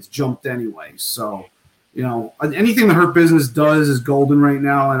sudden he gets jumped anyway. So. Anything the Hurt Business does is golden right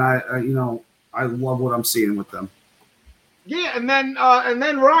now, and I love what I'm seeing with them. Yeah, and then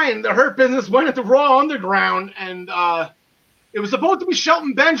Ryan, the Hurt Business went into Raw Underground, and it was supposed to be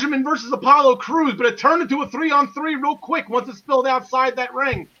Shelton Benjamin versus Apollo Crews, but it turned into a 3-on-3 real quick once it spilled outside that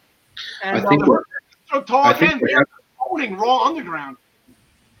ring. And they're owning Raw Underground.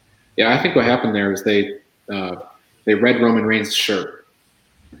 Yeah, I think what happened there is they read Roman Reigns' shirt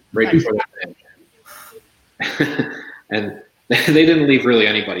right before the match. And they didn't leave really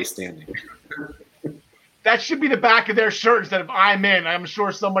anybody standing. That should be the back of their shirt instead of "I'm in." I'm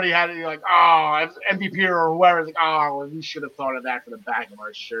sure somebody had it like, "Oh, MVP or whoever." Like, "Oh, well, we should have thought of that for the back of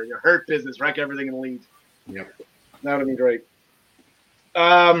our shirt." Your Hurt Business, wreck everything and leave. Yep, that would have been great.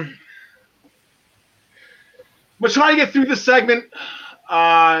 We're trying to get through this segment.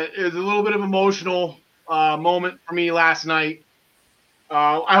 It was a little bit of an emotional moment for me last night.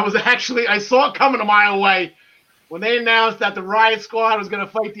 I saw it coming a mile away when they announced that the Riot Squad was going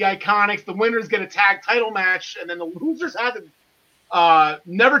to fight the Iconics, the winners get a tag title match, and then the losers had to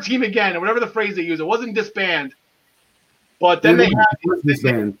never team again, or whatever the phrase they used. It wasn't disband. But then they had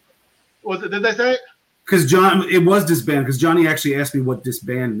disband. Was it? Did they say it? Because it was disband. Because Johnny actually asked me what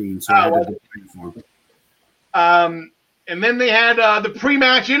disband means, so I had to define it for him. And then they had the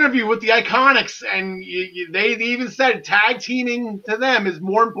pre-match interview with the Iconics, and they even said tag teaming to them is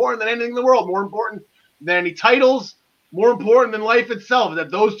more important than anything in the world, more important than any titles, more important than life itself, that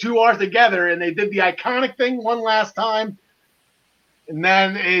those two are together, and they did the Iconic thing one last time, and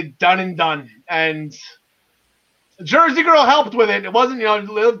then it done and done. And Jersey Girl helped with it. It wasn't,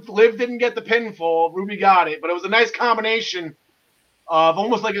 Liv didn't get the pinfall, Ruby got it, but it was a nice combination of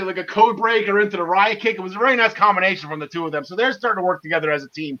almost like a code breaker into the Riot Kick. It was a very nice combination from the two of them, so they're starting to work together as a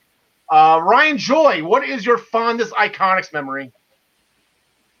team. Ryan Joy, what is your fondest Iconics memory?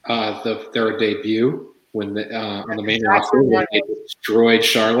 Their debut when on the main roster when they destroyed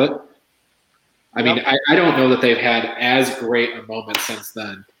Charlotte. I mean, I don't know that they've had as great a moment since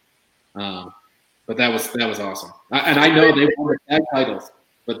then, but that was awesome. And I know they won the tag titles,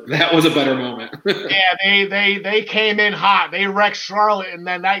 but that was a better moment. Yeah, they came in hot. They wrecked Charlotte, and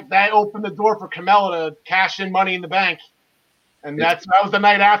then that opened the door for Carmella to cash in Money in the Bank. And that was the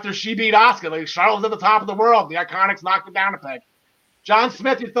night after she beat Asuka. Like, Charlotte was at the top of the world. The Iconics knocked it down a peg. John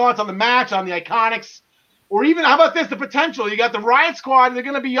Smith, your thoughts on the match, on the Iconics? Or even, how about this, the potential? You got the Riot Squad, and they're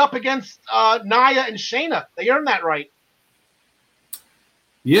going to be up against Nia and Shayna. They earned that right.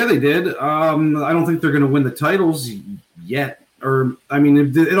 Yeah, they did. I don't think they're going to win the titles yet. Or, I mean,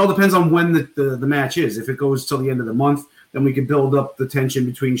 it all depends on when the match is. If it goes till the end of the month, then we can build up the tension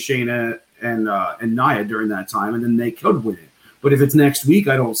between Shayna and Nia during that time, and then they could win it. But if it's next week,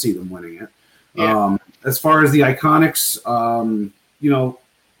 I don't see them winning it. Yeah. As far as the Iconics,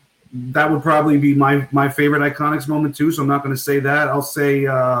 that would probably be my favorite Iconics moment too. So I'm not going to say that. I'll say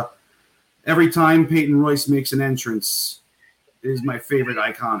every time Peyton Royce makes an entrance is my favorite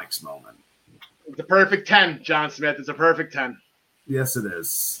Iconics moment. It's a perfect 10, John Smith. It's a perfect 10. Yes, it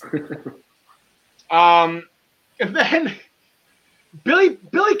is. And then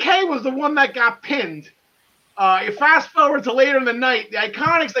Billy Kay was the one that got pinned. You fast forward to later in the night, the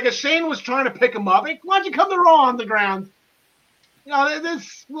Iconics, like Shane was trying to pick him up. Hey, why don't you come to Raw on the ground?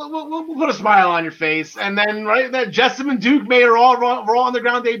 We'll put a smile on your face. And then Jessamine Duke made her Raw on the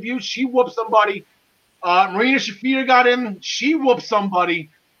ground debut. She whooped somebody. Marina Shafir got in. She whooped somebody.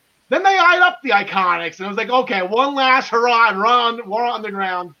 Then they eyed up the Iconics, and it was like, okay, one last hurrah and Raw on the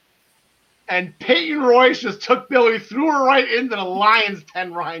ground. And Peyton Royce just took Billy, threw her right into the Lions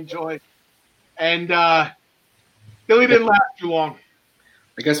 10, Ryan Joy. And Billy didn't last too long.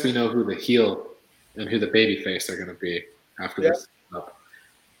 I guess we know who the heel and who the baby face are going to be after this.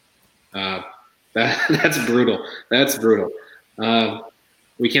 That's brutal. That's brutal.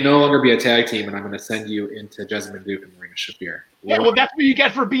 We can no longer be a tag team, and I'm going to send you into Jessamine Duke and Marina Shafir. Yeah, well, that's what you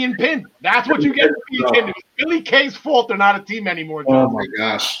get for being pinned. That's what you get for being pinned. It was Billy Kay's fault they're not a team anymore. John. Oh, my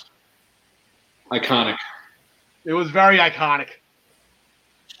gosh. Iconic. It was very iconic.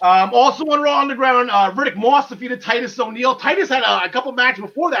 Also on Raw Underground, Riddick Moss defeated Titus O'Neil. Titus had a couple matches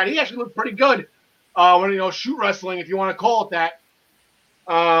before that. He actually looked pretty good when shoot wrestling, if you want to call it that.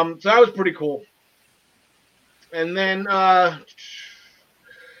 So that was pretty cool. And then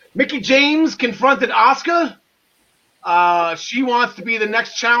Mickie James confronted Asuka. She wants to be the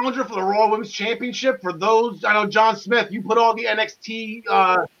next challenger for the Raw Women's Championship. For those, I know John Smith, you put all the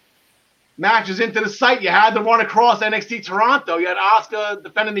NXT matches into the site. You had to run across NXT Toronto. You had Asuka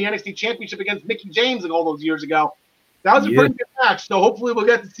defending the NXT Championship against Mickie James all those years ago. That was a pretty good match. So hopefully we'll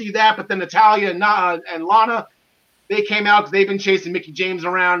get to see that. But then Natalya and Lana, they came out because they've been chasing Mickie James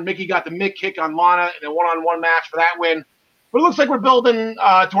around. Mickie got the mid kick on Lana in a one-on-one match for that win. But it looks like we're building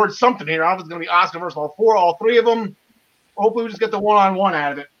towards something here. I was going to be Asuka versus all three of them. Hopefully we just get the one-on-one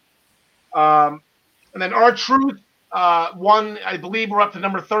out of it. And then R-Truth won, I believe we're up to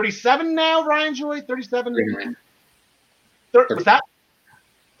number 37 now, Ryan Joy? 37? What's that?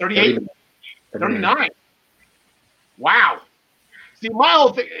 38? 39. Wow. See, my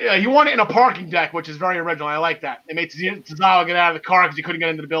old thing, he won it in a parking deck, which is very original. I like that. They made Tozawa get out of the car because he couldn't get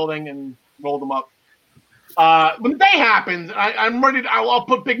into the building and rolled him up. When the day happens, I'm ready. I'll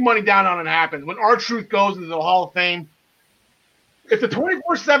put big money down on it happens. When R-Truth goes into the Hall of Fame, if the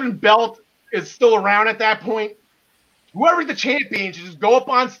 24/7 belt is still around at that point, whoever's the champion should just go up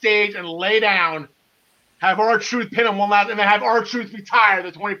on stage and lay down, have R-Truth pin him one last, and then have R-Truth retire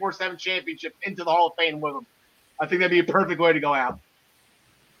the 24/7 championship into the Hall of Fame with him. I think that'd be a perfect way to go out.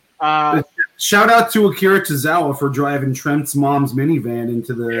 Shout out to Akira Tozawa for driving Trent's mom's minivan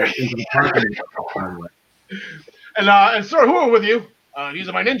into the parking lot. And sir, who are with you? These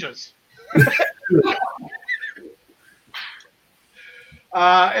are my ninjas.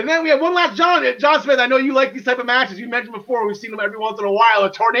 And then we have one last John Smith. I know you like these type of matches. You mentioned before, we've seen them every once in a while.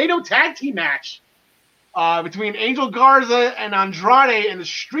 A tornado tag team match between Angel Garza and Andrade and the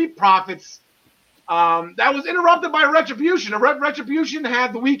Street Profits. That was interrupted by Retribution. Retribution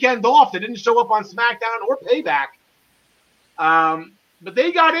had the weekend off. They didn't show up on SmackDown or Payback. But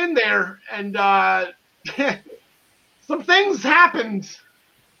they got in there, and some things happened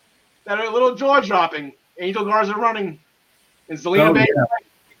that are a little jaw-dropping. Angel Garza running, and Zelina Vega.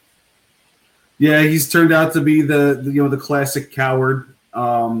 Yeah, he's turned out to be the classic coward.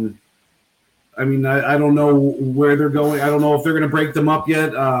 I mean, I don't know where they're going. I don't know if they're going to break them up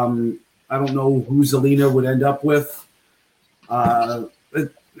yet. I don't know who Zelina would end up with.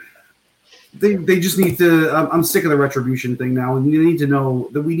 They just need to. I'm sick of the Retribution thing now, and we need to know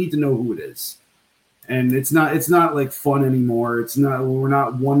who it is. And it's not like fun anymore. We're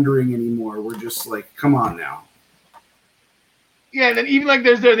not wondering anymore. We're just like, come on now. Yeah, and then even like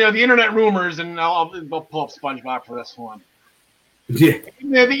there's the internet rumors, and I'll pull up SpongeBob for this one. Yeah.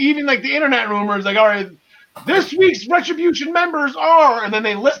 Even like the internet rumors, like, all right, this week's Retribution members are, and then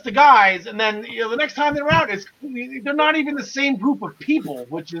they list the guys, and then the next time they're out, they're not even the same group of people,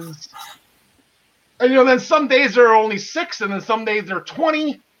 which is, then some days there are only 6, and then some days there are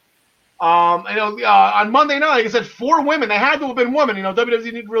 20. On Monday night, like I said, 4 women. They had to have been women.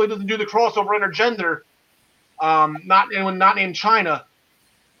 WWE really doesn't do the crossover intergender. Not anyone not named China.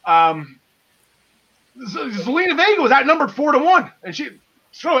 Zelina Vega was outnumbered 4-1, and she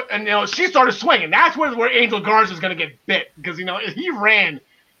started swinging. That's where Angel Garza is going to get bit because he ran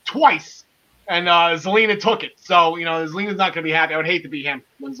twice, and Zelina took it. So Zelina's not going to be happy. I would hate to be him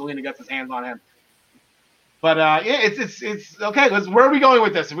when Zelina gets his hands on him. But it's okay. Where are we going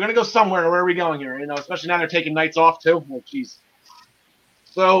with this? If we're going to go somewhere, where are we going here? Especially now they're taking nights off too. Oh, jeez.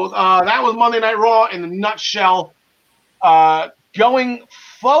 So that was Monday Night Raw in a nutshell. Going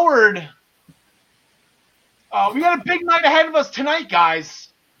forward, we got a big night ahead of us tonight, guys.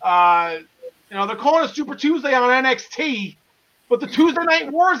 They're calling it Super Tuesday on NXT, but the Tuesday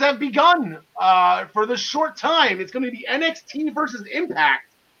Night Wars have begun for this short time. It's going to be NXT versus Impact.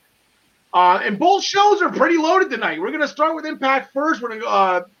 And both shows are pretty loaded tonight. We're going to start with Impact first. We're going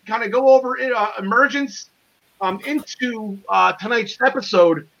to kind of go over Emergence into tonight's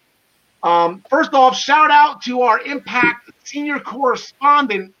episode. First off, shout out to our Impact senior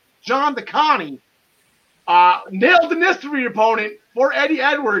correspondent, John DeConnie. Nailed the mystery opponent for Eddie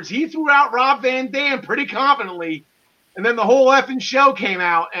Edwards. He threw out Rob Van Dam pretty confidently, and then the whole effing show came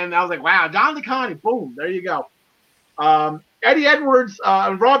out, and I was like, wow, John DeConnie, boom, there you go. Eddie Edwards,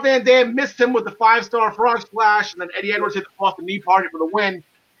 Rob Van Dam missed him with the 5-star frog splash, and then Eddie Edwards hit the off the knee party for the win.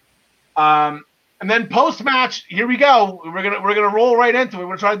 And then post-match, here we go. We're gonna roll right into it. We're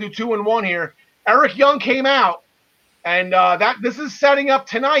gonna try to do 2 and 1 here. Eric Young came out, and this is setting up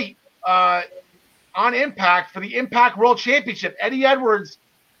tonight on Impact for the Impact World Championship. Eddie Edwards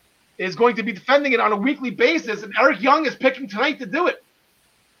is going to be defending it on a weekly basis, and Eric Young is picking tonight to do it.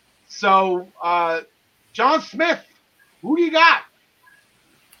 So, John Smith, who do you got?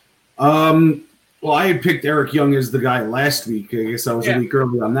 Well, I had picked Eric Young as the guy last week. I guess I was a week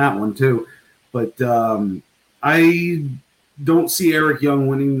early on that one too. But I don't see Eric Young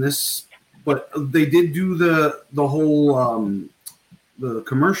winning this. But they did do the whole the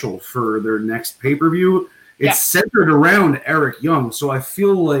commercial for their next pay-per-view. It's centered around Eric Young, so I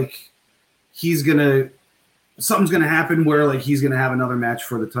feel like something's gonna happen where like he's gonna have another match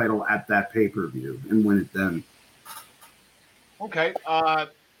for the title at that pay-per-view and win it then. Okay.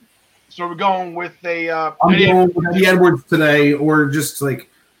 So we're going with I'm going with Eddie Edwards today, or just like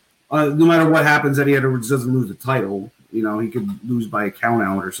no matter what happens, Eddie Edwards doesn't lose the title. He could lose by a count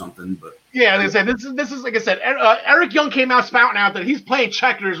out or something. But yeah, as I said, this is like I said. Eric Young came out spouting out that he's playing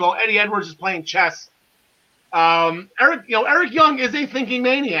checkers while Eddie Edwards is playing chess. Eric Young is a thinking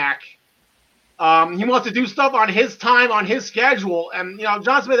maniac. He wants to do stuff on his time, on his schedule. And,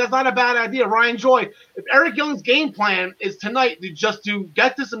 John Smith, that's not a bad idea. Ryan Joy, if Eric Young's game plan is tonight to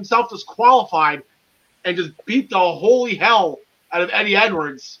get himself disqualified and just beat the holy hell out of Eddie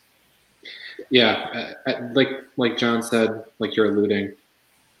Edwards. Yeah, like John said, like you're alluding,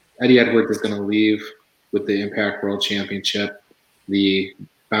 Eddie Edwards is going to leave with the Impact World Championship. The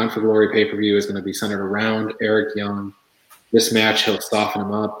Bound for Glory pay-per-view is going to be centered around Eric Young. This match, he'll soften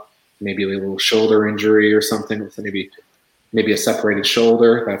him up. Maybe a little shoulder injury or something, with maybe a separated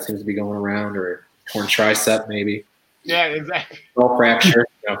shoulder that seems to be going around, or a torn tricep maybe. Yeah, exactly. Skull fracture.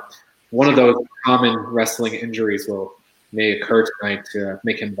 One of those common wrestling injuries may occur tonight to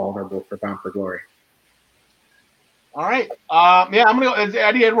make him vulnerable for Bound for Glory. All right. Yeah, I'm gonna go.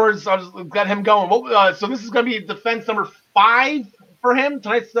 Eddie Edwards. I'll just get him going. So this is gonna be defense number 5 for him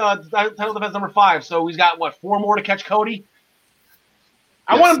tonight's title defense number 5. So he's got what 4 more to catch Cody.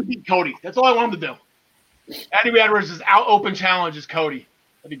 I want him to beat Cody. That's all I want him to do. Eddie Edwards' out open challenge is Cody.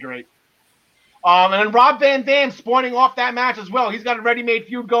 That'd be great. And then Rob Van Dam spoiling off that match as well. He's got a ready-made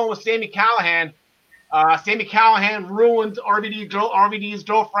feud going with Sami Callihan. Sami Callihan ruined RVD's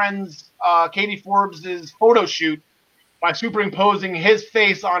girlfriend's Katie Forbes' photo shoot by superimposing his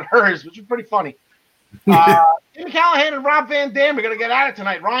face on hers, which is pretty funny. Sami Callihan and Rob Van Dam are going to get at it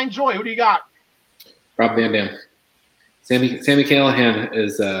tonight. Ryan Joy, who do you got? Rob Van Dam. Sami Callihan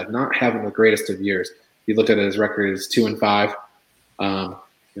is not having the greatest of years. If you looked at his record, it's 2-5.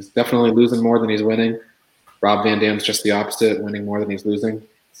 He's definitely losing more than he's winning. Rob Van Dam's just the opposite, winning more than he's losing.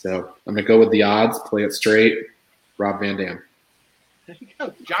 So I'm going to go with the odds, play it straight. Rob Van Dam. There you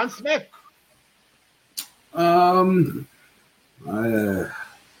go. John Smith. I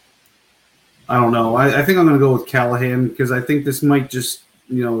don't know. I think I'm going to go with Callahan because I think this might just,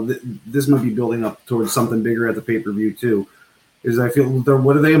 this might be building up towards something bigger at the pay-per-view too. Because I feel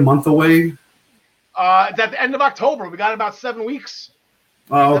what are they, a month away? It's at the end of October. We got about 7 weeks.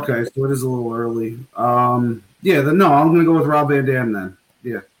 Oh, okay. So it is a little early. I'm going to go with Rob Van Dam then.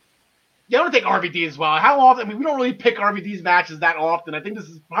 Yeah. Yeah, I'm going to take RVD as well. How often? I mean, we don't really pick RVD's matches that often. I think this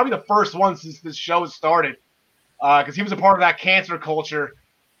is probably the first one since this show has started. Because he was a part of that cancel culture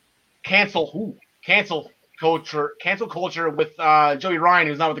with Joey Ryan,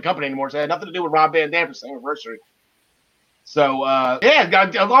 who's not with the company anymore. So it had nothing to do with Rob Van Dam for his anniversary. So,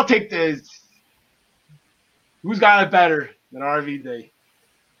 I'll take this. Who's got it better than RVD?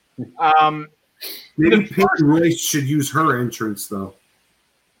 Maybe Peyton Royce should use her entrance, though.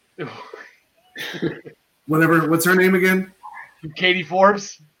 What's her name again? Katie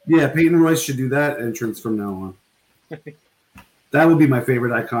Forbes? Yeah, Peyton Royce should do that entrance from now on. That would be my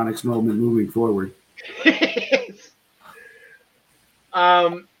favorite Iconics moment moving forward.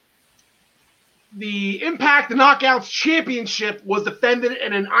 The Impact Knockouts Championship was defended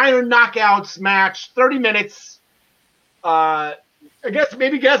in an Iron Knockouts match, 30 minutes. Get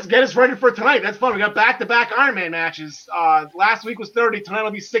us ready for tonight. That's fun. We got back-to-back Iron Man matches. Last week was 30. Tonight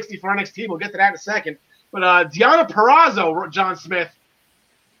will be 60 for NXT. We'll get to that in a second. But Deonna Purrazzo, John Smith,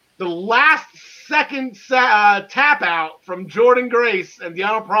 the last second tap out from Jordynne Grace, and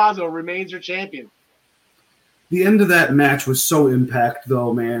Deonna Purrazzo remains your champion. The end of that match was so Impact,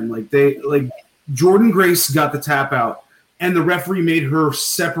 though, man. Jordynne Grace got the tap out, and the referee made her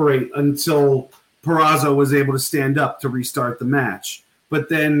separate until Purrazzo was able to stand up to restart the match. But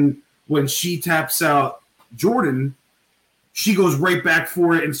then when she taps out Jordynne, she goes right back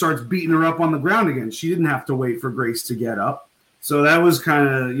for it and starts beating her up on the ground again. She didn't have to wait for Grace to get up. So that was kind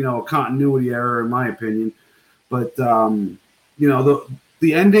of, a continuity error in my opinion. But, the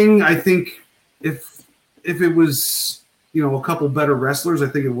ending, I think if it was, a couple better wrestlers, I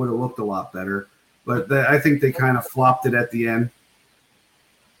think it would have looked a lot better. But I think they kind of flopped it at the end.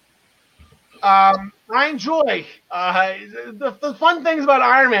 Ryan Joy, the fun things about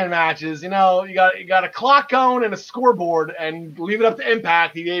Iron Man matches, you got a clock going and a scoreboard, and leave it up to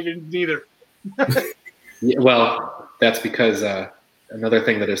Impact. He gave neither. Yeah, well, that's because another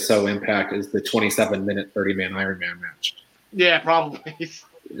thing that is so Impact is the 27-minute 30-man Iron Man match. Yeah, probably.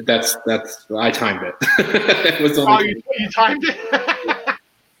 That's I timed it. It was only you timed it.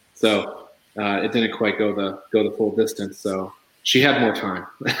 So it didn't quite go the full distance. So she had more time.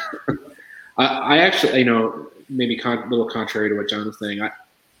 I actually, maybe a little contrary to what John was saying,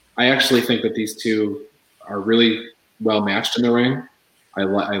 I actually think that these two are really well matched in the ring. I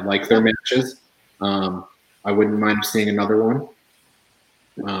like their matches. I wouldn't mind seeing another one.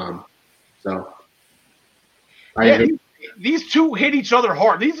 These two hit each other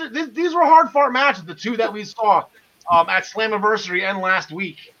hard. These were hard-fought matches, the two that we saw at Slammiversary and last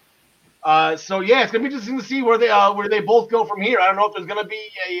week. It's gonna be interesting to see where they both go from here. I don't know if there's gonna be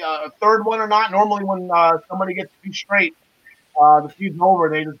a third one or not. Normally, when somebody gets two straight, the feud's over.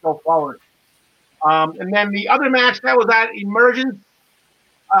 They just go forward. And then the other match that was at Emergence,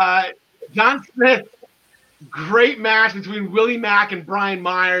 John Smith, great match between Willie Mack and Brian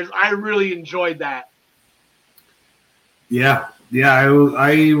Myers. I really enjoyed that. Yeah, I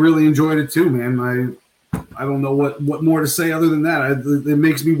really enjoyed it too, man. I don't know what more to say other than that. It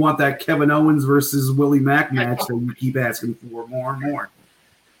makes me want that Kevin Owens versus Willie Mack match that you keep asking for more and more.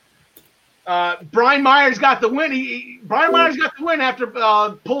 Brian Myers got the win. Brian Myers got the win after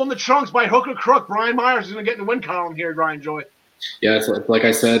pulling the trunks by hook or crook. Brian Myers is going to get in the win column here, Ryan Joy. Yeah, it's like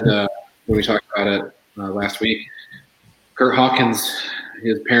I said when we talked about it last week. Kurt Hawkins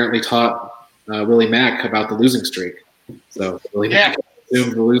has apparently taught Willie Mack about the losing streak. So Willie Mack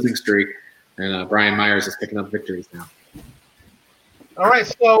assumed the losing streak, and Brian Myers is picking up victories now. All right,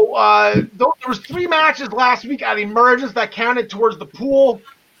 so there was 3 matches last week at Emergence that counted towards the pool.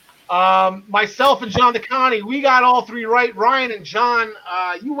 Myself and John DeConnie, we got all 3 right. Ryan and John,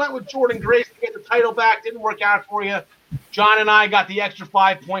 you went with Jordan Grace to get the title back. Didn't work out for you. John and I got the extra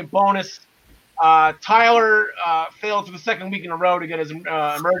 5-point bonus. Tyler failed for the 2nd week in a row to get his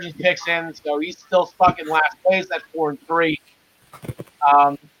Emergence picks in, so he's still stuck in last place at 4-3.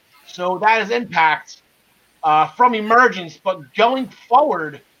 So that is Impact from Emergence. But going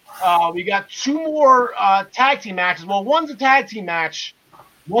forward, we got 2 more tag team matches. Well, one's a tag team match.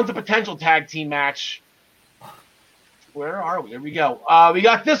 One's a potential tag team match. Where are we? There we go. We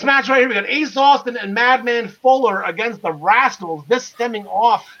got this match right here. We got Ace Austin and Madman Fuller against the Rascals. This stemming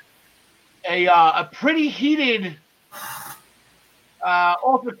off a pretty heated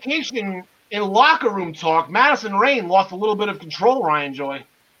altercation in locker room talk. Madison Rayne lost a little bit of control, Ryan Joy.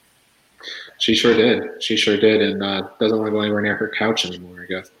 She sure did, and doesn't want to go anywhere near her couch anymore, I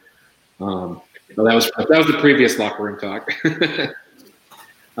guess. Well, that was the previous locker room talk.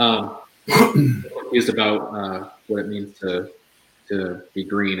 Confused about what it means to be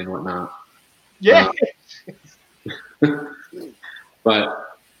green and whatnot. Yeah.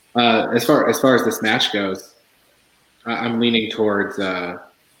 But as far as this match goes, I'm leaning towards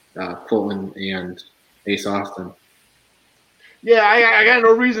Fulton and Ace Austin. Yeah, I got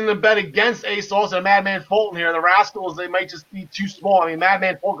no reason to bet against Ace Austin and Madman Fulton here. The Rascals, they might just be too small. I mean,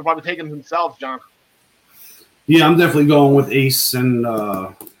 Madman Fulton could probably take them themselves, John. Yeah, I'm definitely going with Ace and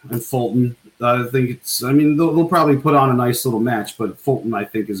Fulton. I think they'll probably put on a nice little match, but Fulton, I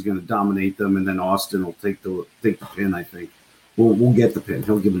think, is going to dominate them, and then Austin will take the pin. I think we'll get the pin.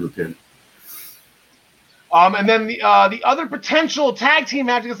 He'll give him the pin. And then the other potential tag team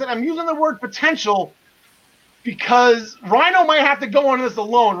match, like I said, I'm using the word potential because Rhino might have to go on this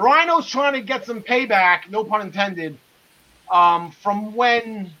alone. Rhino's trying to get some payback, no pun intended, from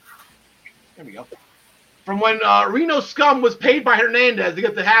when Reno Scum was paid by Hernandez to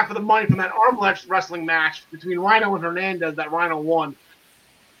get the half of the money from that arm wrestling match between Rhino and Hernandez that Rhino won.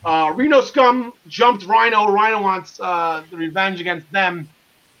 Reno Scum jumped Rhino. Rhino wants the revenge against them.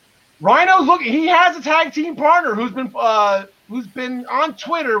 Rhino's looking. He has a tag team partner who's been on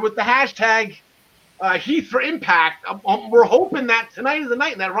Twitter with the hashtag Heath for Impact. We're hoping that tonight is the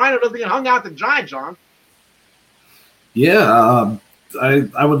night and that Rhino doesn't get hung out to dry, John. Yeah,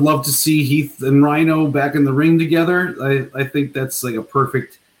 I would love to see Heath and Rhino back in the ring together. I think that's like a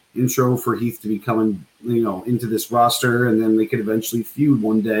perfect intro for Heath to be coming, into this roster, and then they could eventually feud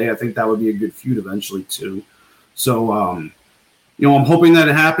one day. I think that would be a good feud eventually too. So, I'm hoping that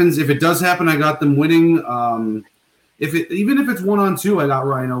it happens. If it does happen, I got them winning. Even if it's 1-on-2, I got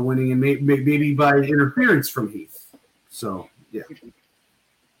Rhino winning, and maybe by interference from Heath. So, yeah.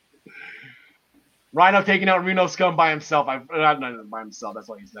 Rhino taking out Reno Scum by himself. Not by himself. That's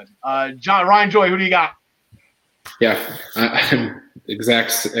what he said. Ryan Joy, who do you got? Yeah, I'm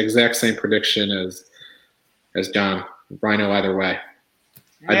exact same prediction as John. Rhino either way.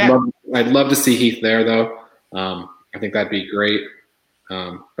 Yeah. I'd love to see Heath there though. I think that'd be great.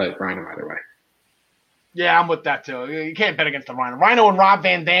 But Rhino either way. Yeah, I'm with that too. You can't bet against the Rhino. Rhino and Rob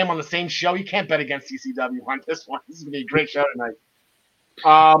Van Dam on the same show. You can't bet against CCW on this one. This is gonna be a great show tonight.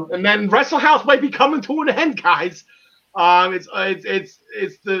 And then Wrestle House might be coming to an end, guys. It's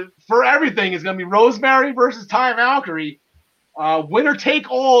the for everything is going to be Rosemary versus Ty Valkyrie, winner take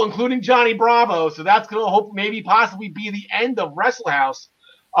all, including Johnny Bravo. So that's going to possibly be the end of Wrestle House.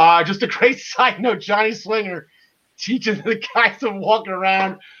 Just a great side note: Johnny Swinger teaching the guys to walk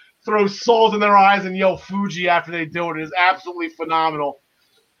around, throw salt in their eyes, and yell Fuji after they do it. It is absolutely phenomenal.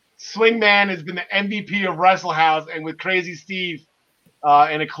 Swingman has been the MVP of Wrestle House, and with Crazy Steve.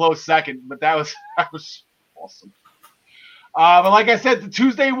 In a close second, but that was awesome. But like I said, the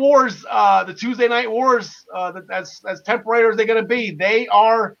Tuesday Wars, the Tuesday Night Wars, as temporary as they're going to be, they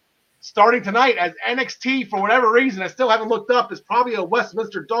are starting tonight as NXT. For whatever reason, I still haven't looked up. It's probably a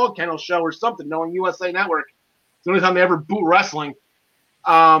Westminster Dog Kennel show or something. Knowing USA Network, it's the only time they ever boot wrestling.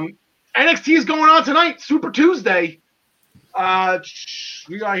 NXT is going on tonight, Super Tuesday.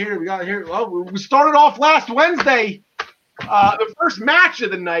 We got here. Well, we started off last Wednesday. The first match of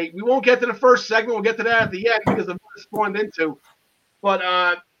the night. We won't get to the first segment. We'll get to that at the end because of what it's spawned into.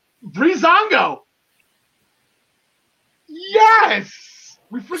 But Breezango. Yes!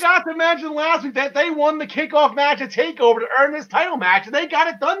 We forgot to mention last week that they won the kickoff match at TakeOver to earn this title match, and they got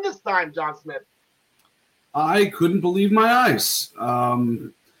it done this time, John Smith. I couldn't believe my eyes.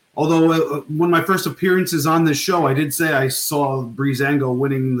 Although one of my first appearances on this show, I did say I saw Breezango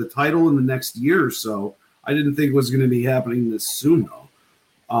winning the title in the next year or so. I didn't think it was going to be happening this soon, though.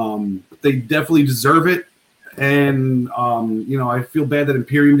 They definitely deserve it. And, I feel bad that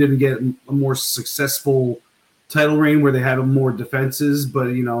Imperium didn't get a more successful title reign where they had more defenses.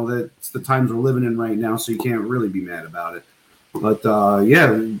 But, that's the times we're living in right now, so you can't really be mad about it. But,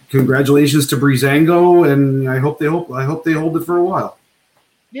 congratulations to Breezango, and I hope they hold it for a while.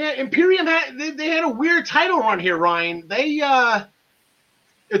 Yeah, Imperium they had a weird title run here, Ryan.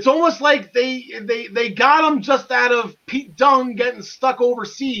 It's almost like they got him just out of Pete Dunne getting stuck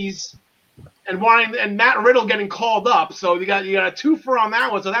overseas, and Matt Riddle getting called up. So you got a twofer on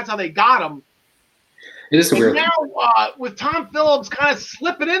that one. So that's how they got him. It is weird. Now with Tom Phillips kind of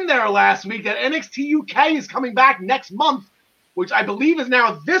slipping in there last week, that NXT UK is coming back next month, which I believe is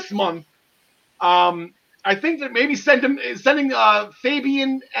now this month. I think that maybe sending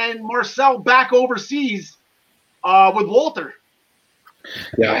Fabian and Marcel back overseas with Walter.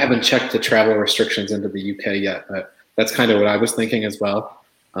 Yeah, I haven't checked the travel restrictions into the UK yet, but that's kind of what I was thinking as well.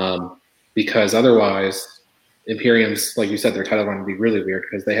 Because otherwise, Imperium's, like you said, their title run would be really weird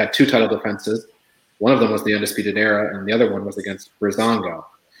because they had two title defenses. One of them was the Undisputed Era, and the other one was against Breezango.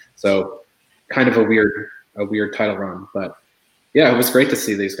 So kind of a weird title run. But yeah, it was great to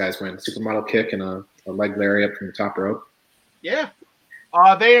see these guys win. Supermodel kick and a leg lariat from the top rope. Yeah.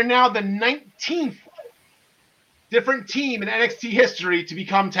 They are now the 19th different team in NXT history to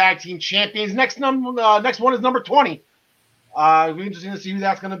become tag team champions. Next one is number 20. It'll be interesting to see who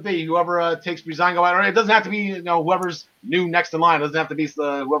that's going to be. Whoever takes Breezango out. It doesn't have to be whoever's new next in line. It doesn't have to be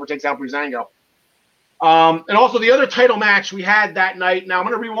whoever takes out Breezango. And also the other title match we had that night. Now I'm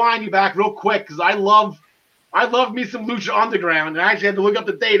going to rewind you back real quick because I love me some Lucha Underground. And I actually had to look up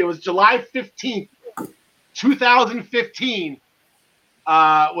the date. It was July 15th, 2015.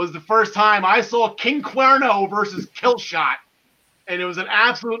 Was the first time I saw King Cuerno versus Killshot. And it was an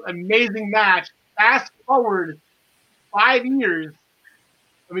absolute amazing match. Fast forward 5 years,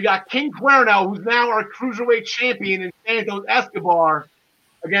 and we got King Cuerno, who's now our Cruiserweight champion, and Santos Escobar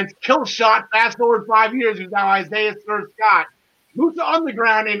against Killshot. Fast forward 5 years, who's now Isaiah Scott. Lucha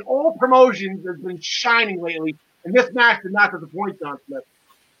Underground in all promotions has been shining lately, and this match did not disappoint, John Smith.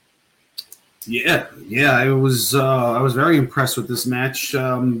 Yeah, I was very impressed with this match.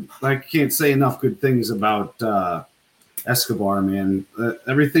 I can't say enough good things about Escobar, man.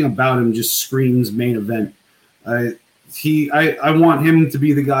 Everything about him just screams main event. I want him to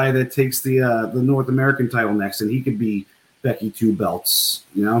be the guy that takes the North American title next, and he could be Becky Two Belts,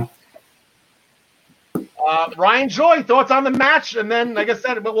 Ryan Joy, thoughts on the match? And then, like I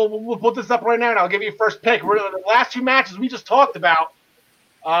said, we'll put this up right now, and I'll give you first pick. The last two matches we just talked about.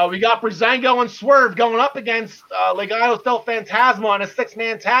 We got Breezango and Swerve going up against Legado del Fantasma on a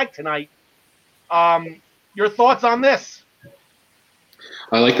 6-man tag tonight. Your thoughts on this?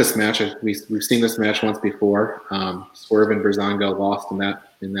 I like this match. We've seen this match once before. Swerve and Breezango lost in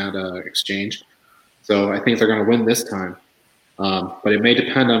that exchange, so I think they're going to win this time. But it may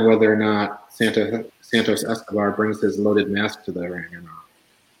depend on whether or not Santos Escobar brings his loaded mask to the ring or not.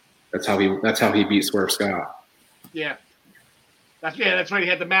 That's how he beat Swerve Scott. Yeah. That's right. He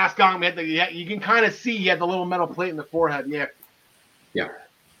had the mask on. You can kind of see he had the little metal plate in the forehead. Yeah. Yeah.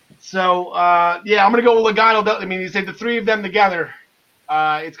 So, I'm going to go with Legado. I mean, you say the three of them together.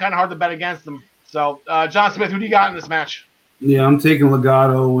 It's kind of hard to bet against them. So, John Smith, who do you got in this match? Yeah, I'm taking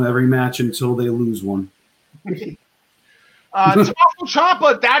Legado every match until they lose one. Tommaso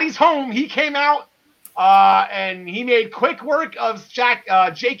Ciampa, Daddy's home. He came out and he made quick work of Jake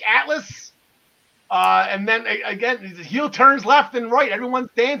Atlas. And then again, heel turns left and right. Everyone's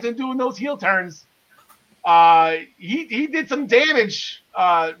dancing, doing those heel turns. He did some damage,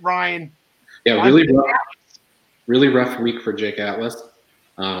 Ryan. Yeah, really rough week for Jake Atlas.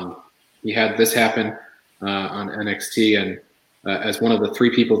 He had this happen on NXT, and as one of the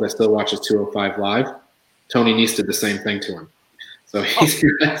 3 people that still watches 205 Live, Tony Nese did the same thing to him. So he's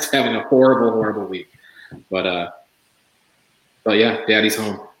having a horrible week. But yeah, Daddy's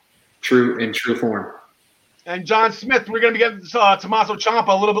home. In true form. And John Smith, we're going to be getting Tommaso Ciampa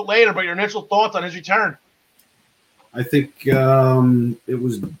a little bit later, but your initial thoughts on his return? I think it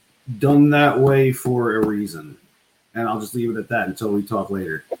was done that way for a reason. And I'll just leave it at that until we talk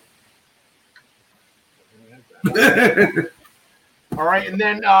later. All right, and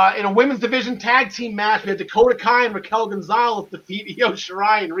then in a women's division tag team match, we had Dakota Kai and Raquel Gonzalez defeat Io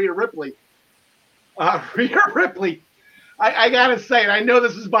Shirai and Rhea Ripley. Rhea Ripley. I got to say, and I know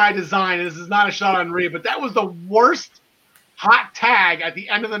this is by design, this is not a shot on Rhea, but that was the worst hot tag at the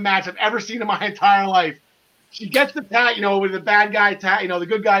end of the match I've ever seen in my entire life. She gets the tag, with the bad guy tag. The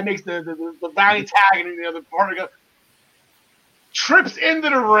good guy makes the valley tag, and the partner goes, trips into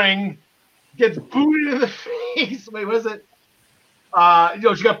the ring, gets booted in the face. Wait, what is it?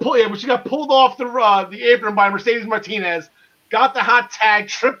 She got pulled off the apron by Mercedes Martinez. Got the hot tag,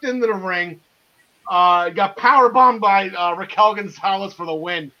 tripped into the ring. Got power bombed by Raquel Gonzalez for the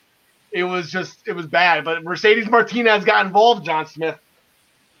win. It was bad. But Mercedes Martinez got involved, John Smith.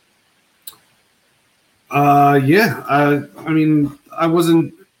 Yeah. I mean, I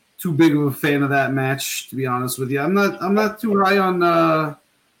wasn't too big of a fan of that match, to be honest with you. I'm not too high on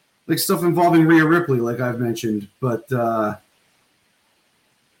like stuff involving Rhea Ripley, like I've mentioned, but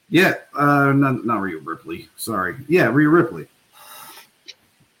yeah, not Rhea Ripley. Sorry, yeah, Rhea Ripley.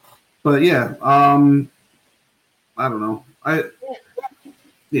 But yeah, I don't know.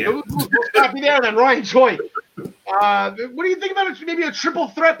 We'll stop you there then, Ryan Choi. What do you think about maybe a triple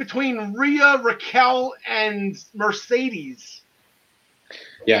threat between Rhea, Raquel, and Mercedes?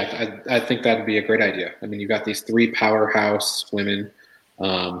 Yeah, I think that'd be a great idea. I mean, you've got these three powerhouse women.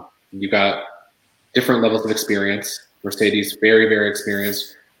 You've got different levels of experience. Mercedes, very, very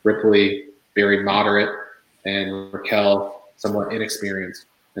experienced. Ripley, very moderate. And Raquel, somewhat inexperienced.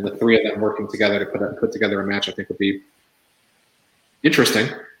 And the three of them working together to put together a match, I think, would be interesting.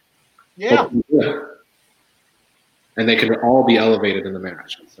 Yeah. And they can all be elevated in the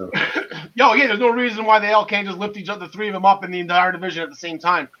match. So. There's no reason why they all can't just lift the three of them up in the entire division at the same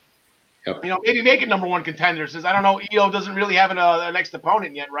time. Yep. Maybe make it number one contenders. Since I don't know, Io doesn't really have a next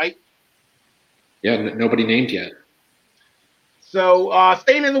opponent yet, right? Yeah, nobody named yet. So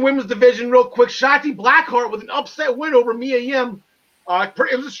staying in the women's division real quick, Shotzi Blackheart with an upset win over Mia Yim.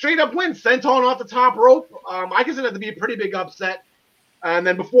 It was a straight-up win, senton off the top rope. I consider it to be a pretty big upset. And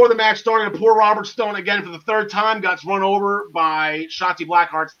then before the match started, poor Robert Stone, again for the third time, got run over by Shotzi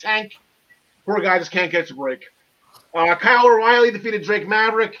Blackheart's tank. Poor guy just can't catch a break. Kyle O'Reilly defeated Drake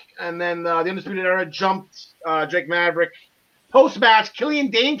Maverick, and then the Undisputed Era jumped Drake Maverick. Post-match, Killian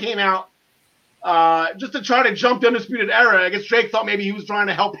Dane came out just to try to jump the Undisputed Era. I guess Drake thought maybe he was trying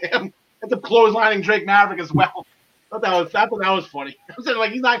to help him. Ended up clotheslining Drake Maverick as well. I thought that was funny. I was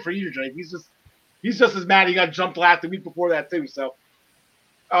like, he's not for you, Drake. He's just as mad he got jumped the week before that too. So,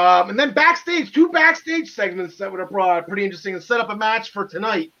 and then two backstage segments that were pretty interesting and set up a match for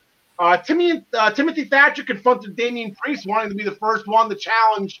tonight. Timothy Thatcher confronted Damian Priest, wanting to be the first one to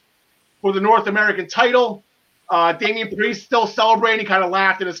challenge for the North American title. Damian Priest still celebrating, kind of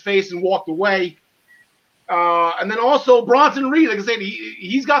laughed in his face and walked away. And then also Bronson Reed, like I said,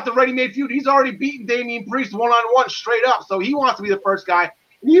 he's got the ready-made feud. He's already beaten Damian Priest one-on-one straight up, so he wants to be the first guy.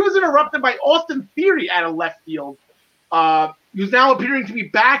 And he was interrupted by Austin Theory out of left field, who's now appearing to be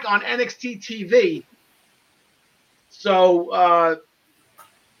back on NXT TV. So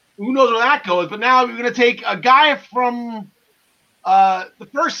who knows where that goes? But now we're going to take a guy from the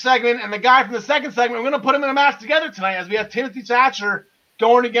first segment and the guy from the second segment. We're going to put them in a match together tonight as we have Timothy Thatcher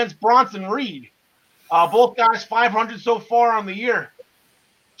going against Bronson Reed. Both guys 500 so far on the year.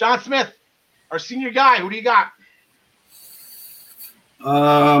 John Smith, our senior guy, who do you got?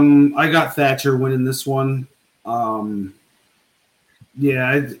 I got Thatcher winning this one.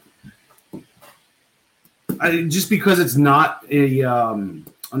 Yeah, I just because it's not a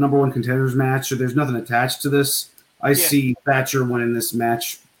number one contenders match, so there's nothing attached to this. I see Thatcher winning this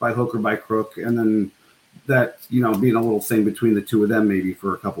match by hook or by crook, and then that being a little thing between the two of them maybe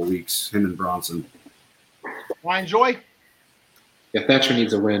for a couple weeks, him and Bronson. Ryan Joy? Yeah, Thatcher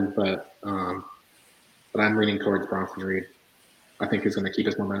needs a win, but I'm leaning towards Bronson Reed. I think he's going to keep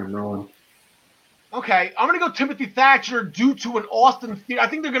his momentum rolling. Okay, I'm going to go Timothy Thatcher due to an Austin Theory. I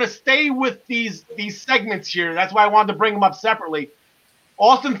think they're going to stay with these segments here. That's why I wanted to bring them up separately.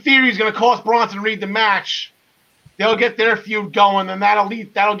 Austin Theory is going to cost Bronson Reed the match. They'll get their feud going, and that'll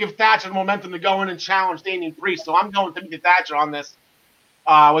give Thatcher the momentum to go in and challenge Damian Priest. So I'm going Timothy Thatcher on this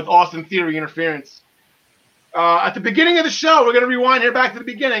with Austin Theory interference. At the beginning of the show, we're going to rewind here back to the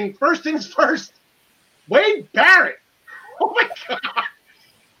beginning. First things first, Wade Barrett. Oh, my God.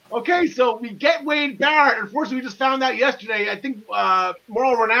 Okay, so we get Wade Barrett. Unfortunately, we just found out yesterday. I think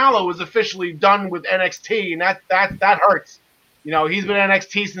Mauro Ranallo was officially done with NXT, and that hurts. He's been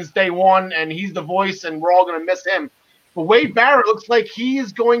NXT since day one, and he's the voice, and we're all going to miss him. But Wade Barrett looks like he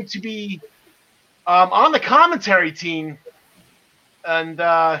is going to be on the commentary team. And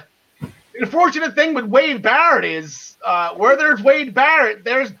the unfortunate thing with Wade Barrett is where there's Wade Barrett,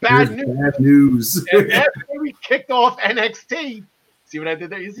 there's bad news. Bad news. And that's where we kicked off NXT. See what I did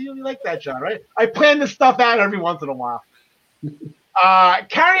there? You see, you like that, John, right? I plan this stuff out every once in a while.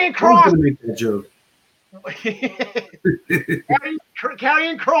 Karrion Kross. Make that joke. Karrion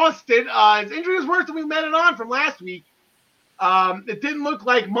Kross did. His injury is worse than we met it on from last week. It didn't look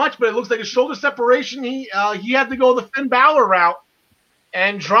like much, but it looks like a shoulder separation. He had to go the Finn Balor route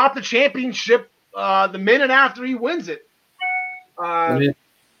and drop the championship the minute after he wins it.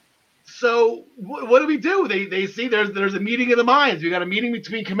 So what do we do? They see there's a meeting of the minds. We got a meeting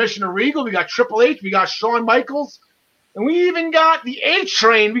between Commissioner Regal. We got Triple H. We got Shawn Michaels. And we even got the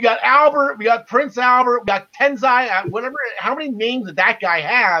A-Train. We got Albert. We got Prince Albert. We got Tenzai. Whatever. How many names did that guy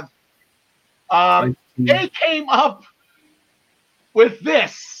have? They came up with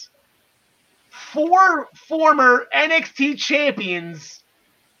this. 4 former NXT champions.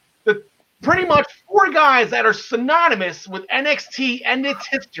 Pretty much 4 guys that are synonymous with NXT and its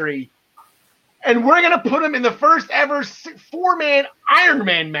history. And we're going to put them in the first ever 4-man Iron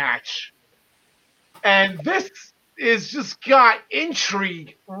Man match. And this is just got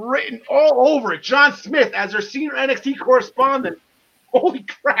intrigue written all over it. John Smith as our senior NXT correspondent. Holy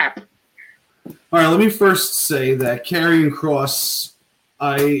crap. All right, let me first say that Karrion Kross,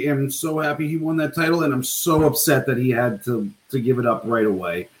 I am so happy he won that title, and I'm so upset that he had to give it up right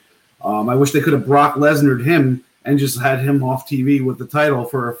away. I wish they could have Brock Lesnar'd him and just had him off TV with the title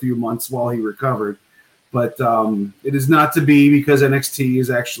for a few months while he recovered. But it is not to be because NXT is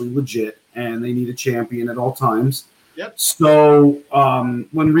actually legit and they need a champion at all times. Yep. So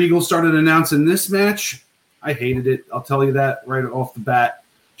when Regal started announcing this match, I hated it. I'll tell you that right off the bat.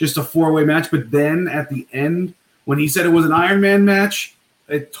 Just a 4-way match. But then at the end, when he said it was an Iron Man match,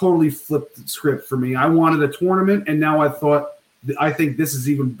 it totally flipped the script for me. I wanted a tournament, and now I think this is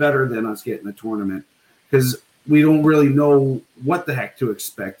even better than us getting a tournament because we don't really know what the heck to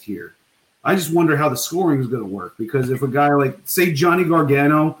expect here. I just wonder how the scoring is going to work because if a guy like, say, Johnny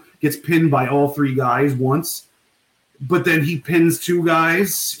Gargano gets pinned by all 3 guys once, but then he pins 2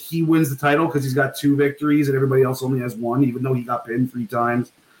 guys, he wins the title because he's got 2 victories and everybody else only has 1, even though he got pinned 3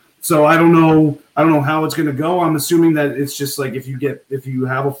 times. So I don't know how it's going to go. I'm assuming that it's just like if you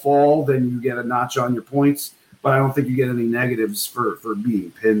have a fall, then you get a notch on your points. But I don't think you get any negatives for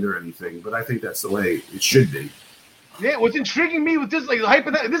being pinned or anything. But I think that's the way it should be. Yeah, what's intriguing me with this, like,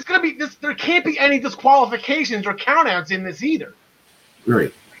 this is gonna be this. There can't be any disqualifications or countouts in this either.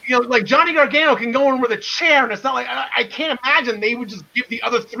 Right. You know, like Johnny Gargano can go in with a chair, and it's not like I can't imagine they would just give the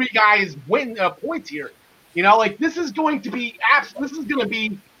other 3 guys points here. You know, like this is going to be This is going to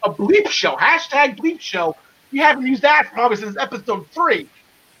be a bleep show. Hashtag bleep show. We haven't used that probably since episode 3.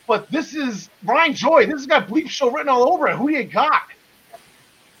 But this is Brian Joy. This has got bleep show written all over it. Who do you got?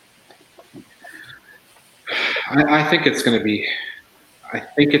 I think it's going to be. I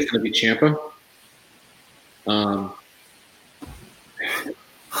think it's going to be Ciampa.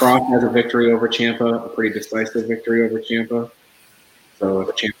 Cross has a victory over Ciampa, a pretty decisive victory over Ciampa. So if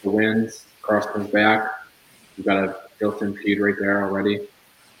Ciampa wins, Cross comes back. You've got a built-in feud right there already.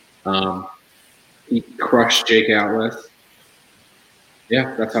 He crushed Jake Atlas.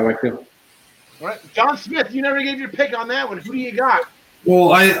 Yeah, that's how I feel. All right, John Smith, you never gave your pick on that one. Who do you got?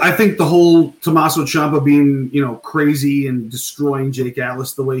 Well, I think the whole Tommaso Ciampa being, crazy and destroying Jake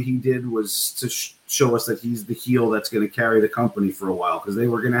Atlas the way he did was to show us that he's the heel that's going to carry the company for a while because they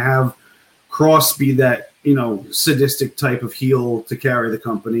were going to have Cross be that, sadistic type of heel to carry the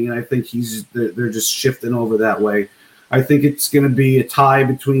company. And I think they're just shifting over that way. I think it's going to be a tie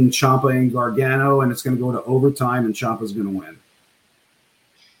between Ciampa and Gargano, and it's going to go to overtime, and Ciampa's going to win.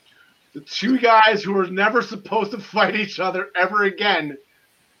 The 2 guys who were never supposed to fight each other ever again.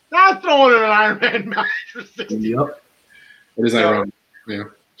 Now throwing in an Iron Man match for 60. Yep. It is ironic. Yeah.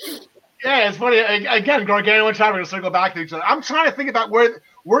 Yeah, it's funny. Again, Gargano and Ciampa are going to circle back to each other. I'm trying to think about where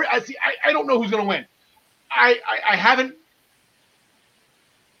I see. I don't know who's going to win. I haven't.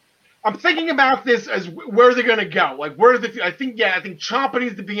 I'm thinking about this as where they're going to go. Like, where's the? I think Ciampa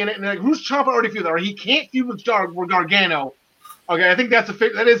needs to be in it. And like, who's Ciampa already feuded? Or he can't feud with Gargano. Okay, I think that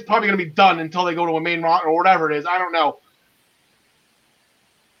is probably going to be done until they go to a main roster or whatever it is. I don't know.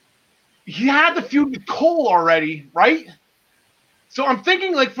 He had the feud with Cole already, right? So I'm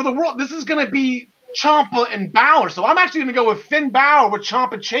thinking, like, for the world, this is going to be Ciampa and Balor. So I'm actually going to go with Finn Balor with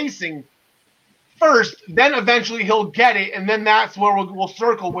Ciampa chasing first. Then eventually he'll get it, and then that's where we'll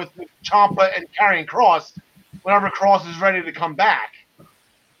circle with Ciampa and Karrion Kross whenever Kross is ready to come back.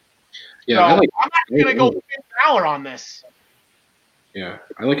 Yeah, so I'm actually going to go with Finn Balor on this. Yeah,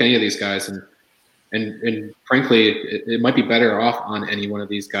 I like any of these guys, and frankly, it might be better off on any one of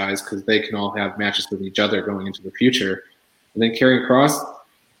these guys because they can all have matches with each other going into the future. And then Karrion Kross,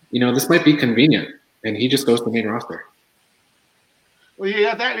 this might be convenient, and he just goes to the main roster. Well, you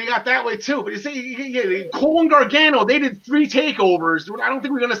got that way too. But you see, Cole and Gargano, they did 3 takeovers. I don't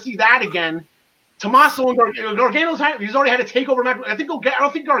think we're going to see that again. Tommaso and Gargano's he's already had a takeover match. I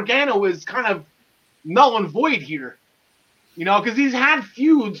don't think Gargano is kind of null and void here. You know, because he's had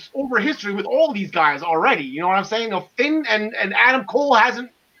feuds over history with all these guys already. You know what I'm saying? Finn and Adam Cole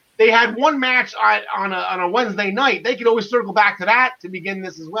they had one match on a Wednesday night. They could always circle back to that to begin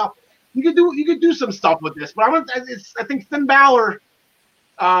this as well. You could do some stuff with this, but I think Finn Balor.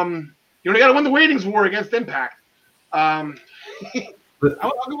 You got to win the ratings war against Impact. I'll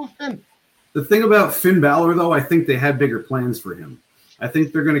go with Finn. The thing about Finn Balor, though, I think they had bigger plans for him. I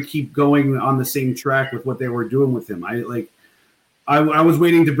think they're going to keep going on the same track with what they were doing with him. I was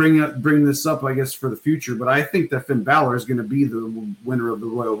waiting to bring this up, I guess, for the future, but I think that Finn Balor is going to be the winner of the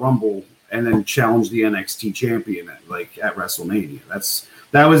Royal Rumble and then challenge the NXT champion at WrestleMania.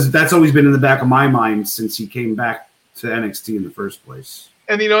 That's always been in the back of my mind since he came back to NXT in the first place.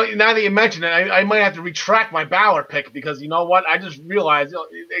 And now that you mention it, I might have to retract my Balor pick because you know what? I just realized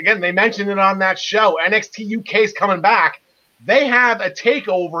again they mentioned it on that show. NXT UK's coming back. They have a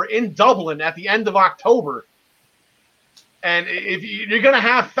takeover in Dublin at the end of October. And if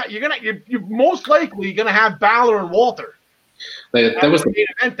you're most likely gonna have Balor and Walter. That was the main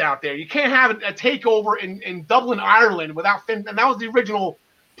event out there. You can't have a takeover in Dublin, Ireland without Finn. And that was the original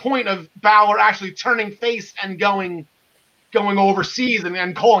point of Balor actually turning face and going overseas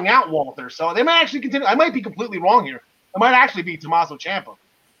and calling out Walter. So they might actually continue. I might be completely wrong here. It might actually be Tommaso Ciampa.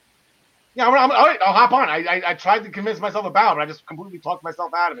 Yeah, all right, I'll hop on. I tried to convince myself about it, but I just completely talked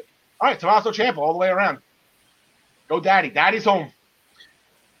myself out of it. All right, Tommaso Ciampa all the way around. Go Daddy. Daddy's home.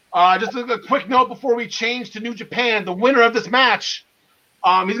 Just a quick note before we change to New Japan. The winner of this match,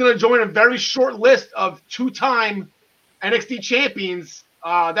 he's going to join a very short list of two-time NXT champions.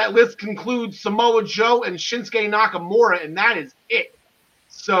 That list concludes Samoa Joe and Shinsuke Nakamura, and that is it.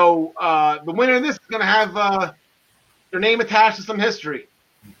 So the winner of this is going to have their name attached to some history.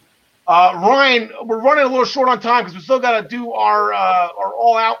 Ryan, we're running a little short on time because we still got to do our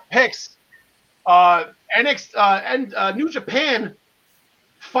all-out picks. New Japan,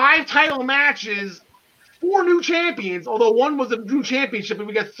 5 title matches, 4 new champions. Although one was a new championship, and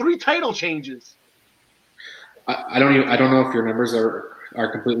we got 3 title changes. I don't know if your numbers are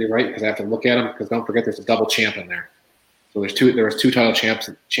completely right because I have to look at them because don't forget there's a double champ in there. So there was 2 title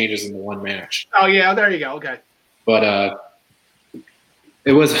changes in the one match. Oh yeah, there you go. Okay. But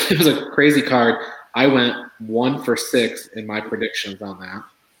it was a crazy card. I went 1 for 6 in my predictions on that.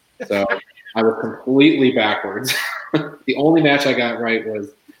 So I was completely backwards. The only match I got right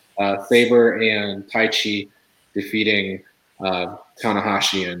was Sabre and Taichi defeating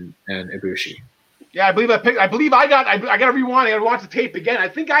Tanahashi and Ibushi. Yeah, I believe I got to rewind. I got to watch the tape again. I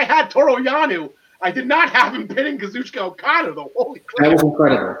think I had Toru Yano. I did not have him pinning Kazuchika Okada though. Holy crap! That was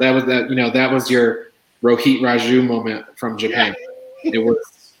incredible. That was your Rohit Raju moment from Japan. Yeah. It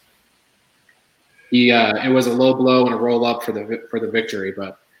was a low blow and a roll up for the victory,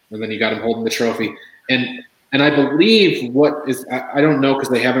 and then you got him holding the trophy. And I believe I don't know because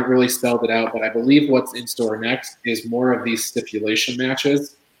they haven't really spelled it out, but I believe what's in store next is more of these stipulation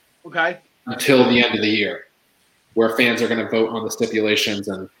matches. Okay. Until the end of the year, where fans are going to vote on the stipulations,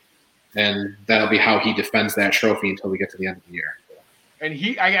 and that'll be how he defends that trophy until we get to the end of the year. And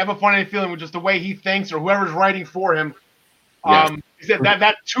I have a funny feeling with just the way he thinks or whoever's writing for him. He said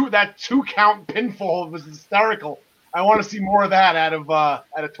that 2 count pinfall was hysterical. I want to see more of that out of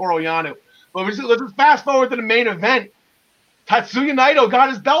Toru Yano. But let's just fast forward to the main event. Tatsuya Naito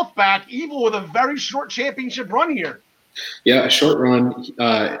got his belt back, Evil with a very short championship run here. Yeah, a short run.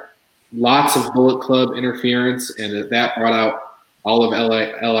 Lots of Bullet Club interference, and that brought out all of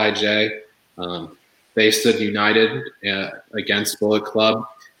LIJ. They stood united against Bullet Club,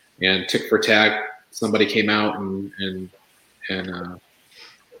 and tick for tack, somebody came out and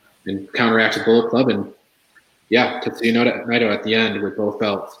counteracted Bullet Club, and yeah, Tatsuya Naito at the end with both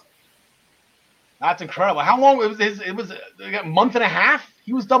belts. That's incredible. How long it was a month and a half?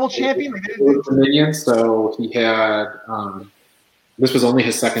 He was double champion. Dominion, so he had. This was only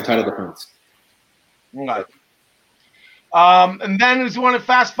his second title defense. Okay. And then as you want to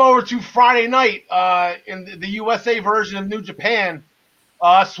fast forward to Friday night in the USA version of New Japan,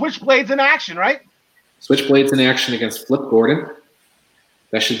 Switchblades in action, right? Switchblades in action against Flip Gordon.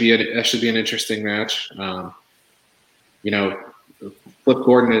 That should be an interesting match. Flip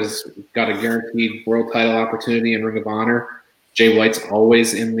Gordon has got a guaranteed world title opportunity in Ring of Honor. Jay White's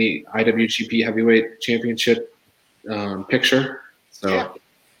always in the IWGP Heavyweight Championship picture. So yeah.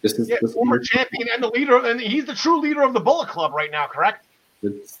 This is former champion and the leader, and he's the true leader of the Bullet Club right now, correct?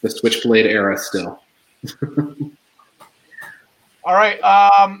 It's the Switchblade era still. All right.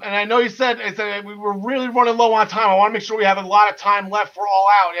 And I know you said we were really running low on time. I want to make sure we have a lot of time left for All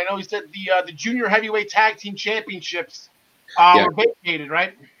Out. I know you said the junior heavyweight tag team championships were vacated,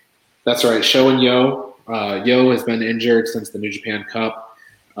 right? That's right. Sho and Yo. Yo has been injured since the New Japan Cup.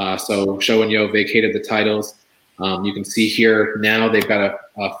 So Sho and Yo vacated the titles. You can see here now they've got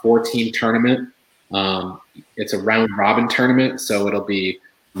a 4-team tournament. It's a round robin tournament, so it'll be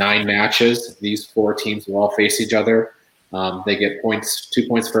 9 matches. These 4 teams will all face each other. They get points, 2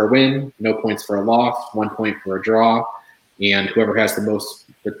 points for a win, no points for a loss, 1 point for a draw, and whoever has the most,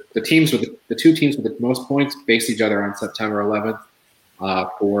 the 2 teams with the most points face each other on September 11th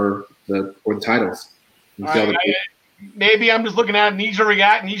for the titles. Maybe I'm just looking at a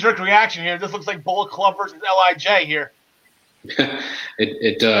knee-jerk reaction here. This looks like Bullet Club versus LIJ here.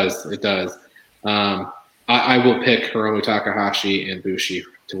 It does. I will pick Hiromu Takahashi and Bushi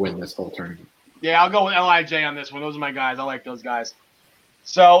to win this whole tournament. Yeah, I'll go with LIJ on this one. Those are my guys. I like those guys.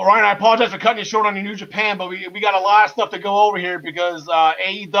 So, Ryan, I apologize for cutting you short on your New Japan, but we got a lot of stuff to go over here because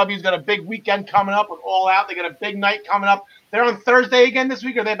AEW's got a big weekend coming up with All Out. They got a big night coming up. They're on Thursday again this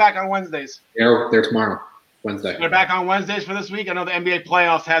week, or are they back on Wednesdays? They're tomorrow, Wednesday. They're back on Wednesdays for this week. I know the NBA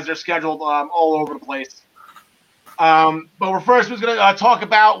playoffs has their scheduled all over the place. But we're first going to talk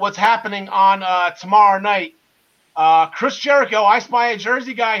about what's happening on tomorrow night. Chris Jericho, I spy a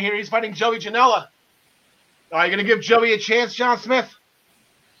Jersey guy here. He's fighting Joey Janela. Are you going to give Joey a chance, John Smith?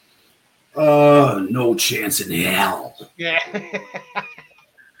 No chance in hell. Yeah.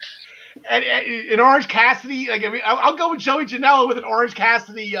 and Orange Cassidy, I'll go with Joey Janela with an Orange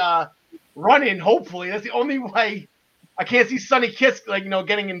Cassidy run-in, hopefully. That's the only way. I can't see Sonny Kiss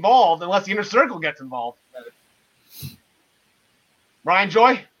getting involved unless the Inner Circle gets involved. Ryan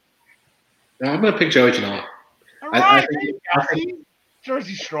Joy? No, I'm going to pick Joey Janela. All right,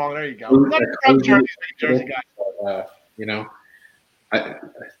 Jersey's strong. There you go. Jersey guy.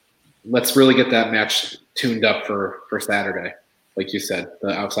 Let's really get that match tuned up for Saturday, like you said,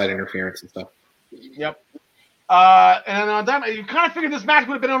 the outside interference and stuff. Yep. And then you kind of figured this match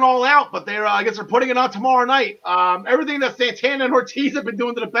would have been an All Out, but I guess they're putting it on tomorrow night. Everything that Santana and Ortiz have been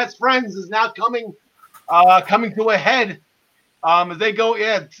doing to the Best Friends is now coming to a head. As they go,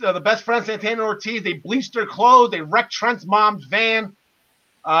 the Best Friends, Santana and Ortiz, they bleached their clothes. They wrecked Trent's mom's van.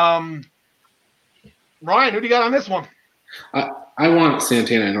 Ryan, who do you got on this one? I want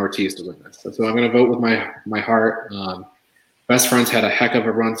Santana and Ortiz to win this. So I'm going to vote with my heart. Best Friends had a heck of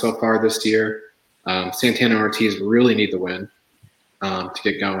a run so far this year. Santana and Ortiz really need the win to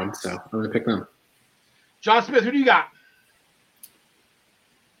get going. So I'm going to pick them. John Smith, who do you got?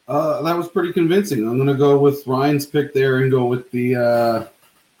 That was pretty convincing. I'm going to go with Ryan's pick there and go with the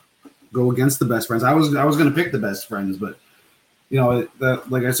go against the Best Friends. I was going to pick the Best Friends, but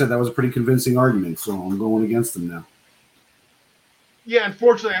like I said, that was a pretty convincing argument. So I'm going against them now. Yeah,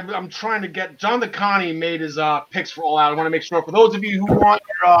 unfortunately, I'm trying to get John DeConnie made his picks for All Out. I want to make sure for those of you who want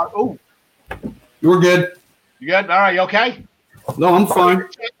your You're good. You good? All right, you okay? No, I'm fine.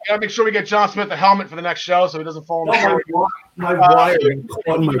 Gotta make sure we get John Smith a helmet for the next show so he doesn't fall in the fire. My wire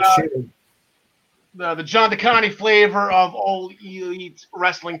on my chin. The John DeConnie flavor of All Elite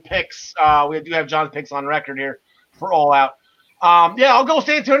Wrestling picks. We do have John's picks on record here for All Out. I'll go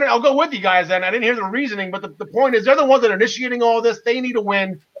Santana. I'll go with you guys then. I didn't hear the reasoning, but the point is they're the ones that are initiating all this. They need to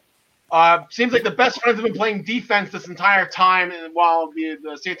win. Seems like the Best Friends have been playing defense this entire time, while the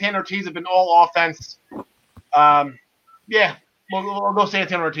Santana Ortiz have been all offense. We'll go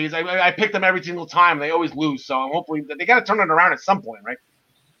Santana Ortiz. I pick them every single time. They always lose, so hopefully they got to turn it around at some point, right?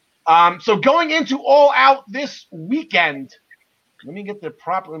 So going into All Out this weekend, let me get the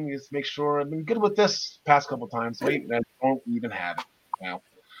proper. Let me just make sure I've been good with this past couple times. Wait, I don't even have it now.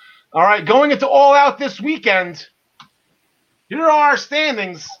 All right, going into All Out this weekend. Here are our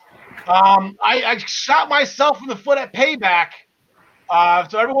standings. I shot myself in the foot at Payback.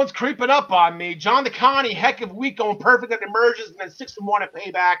 So everyone's creeping up on me. John DeConnie, heck of a week, going perfect at Emerges, and then 6-1 at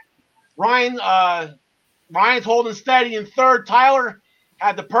Payback. Ryan's holding steady in third. Tyler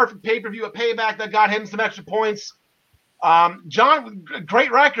had the perfect pay-per-view at Payback that got him some extra points. John,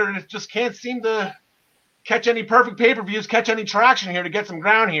 great record, just can't seem to catch any perfect pay-per-views, catch any traction here to get some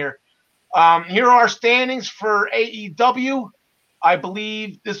ground here. Here are our standings for AEW. I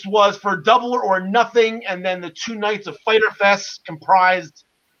believe this was for Double or Nothing, and then the 2 nights of Fyter Fest comprised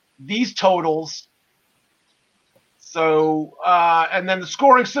these totals. So, and then the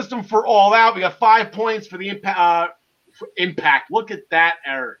scoring system for All Out, we got 5 points for the Impact. Look at that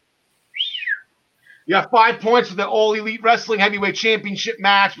error. You got 5 points for the All Elite Wrestling Heavyweight Championship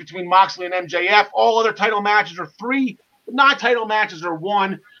match between Moxley and MJF. All other title matches are 3. Non-title matches are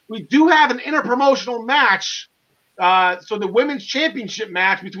 1. We do have an interpromotional match So the women's championship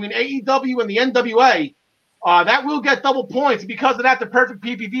match between AEW and the NWA, that will get double points. Because of that, the perfect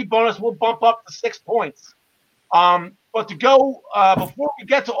PPV bonus will bump up to 6 points. But to go before we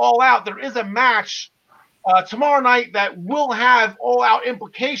get to All Out, there is a match tomorrow night that will have All Out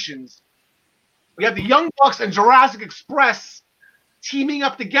implications. We have the Young Bucks and Jurassic Express teaming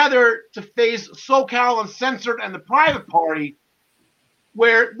up together to face SoCal Uncensored and the Private Party,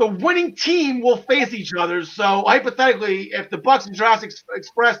 where the winning team will face each other. So hypothetically, if the Bucks and Jurassic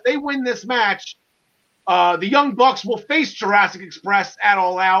Express, they win this match, the Young Bucks will face Jurassic Express at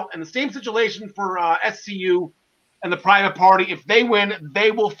All Out. And the same situation for SCU and the Private Party. If they win, they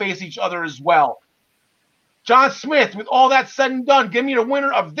will face each other as well. John Smith, with all that said and done, give me the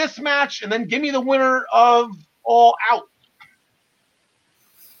winner of this match, and then give me the winner of All Out.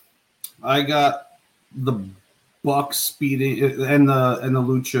 I got the Bucks beating and the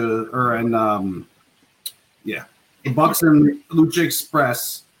Lucha the Bucks and Lucha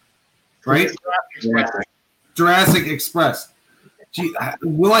Express, right? Jurassic Express. Gee,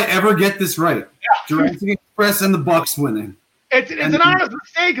 will I ever get this right? Yeah. Jurassic Express and the Bucks winning. It's an honest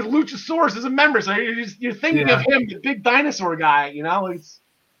mistake because Luchasaurus is a member, so you're thinking of him, the big dinosaur guy, you know. And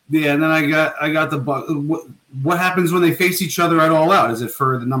then I got the Bucks. What happens when they face each other at All Out? Is it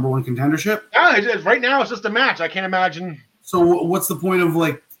for the number one contendership? Yeah, right now it's just a match. I can't imagine. So what's the point of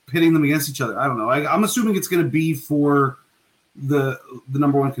like pitting them against each other? I don't know. I'm assuming it's going to be for the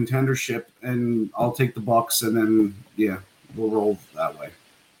number one contendership, and I'll take the Bucks, and then we'll roll that way.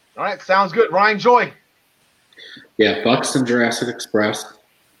 All right, sounds good. Ryan Joy. Yeah, Bucks and Jurassic Express.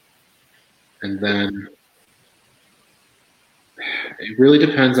 And then it really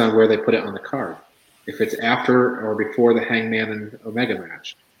depends on where they put it on the card. If it's after or before the Hangman and Omega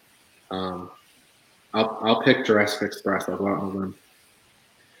match. I'll pick Jurassic Express. I'll go out on a limb.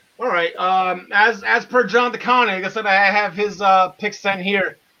 All right. As per John DeConnick, like I said, I have his pick sent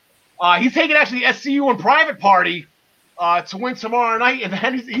here. He's taking actually SCU and Private Party to win tomorrow night, and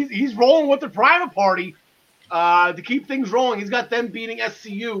then he's rolling with the Private Party to keep things rolling. He's got them beating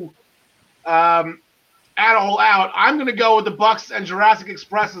SCU at All Out. I'm going to go with the Bucks and Jurassic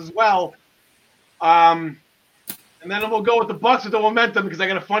Express as well. And then we'll go with the Bucks with the momentum because I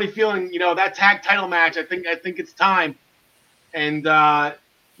got a funny feeling, that tag title match. I think it's time, and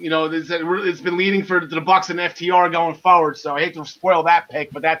it's been leading for the Bucks and FTR going forward. So I hate to spoil that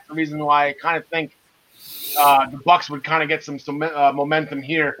pick, but that's the reason why I kind of think the Bucks would kind of get some momentum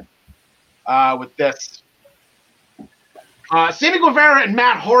here with this. Sammy Guevara and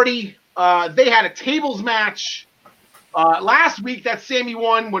Matt Hardy, they had a tables match last week that Sammy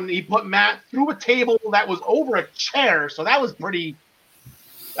won when he put Matt through a table that was over a chair. So that was pretty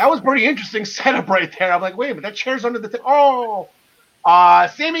interesting setup right there. I'm like, wait a minute, that chair's under the table.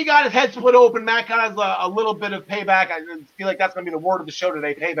 Sammy got his head split open. Matt got a little bit of payback. I feel like that's going to be the word of the show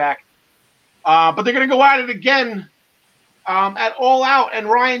today, payback. But they're going to go at it again at All Out. And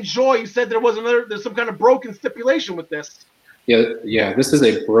Ryan Joy, you said there's some kind of broken stipulation with this. Yeah. This is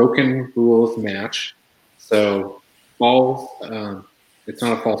a broken rules match. So it's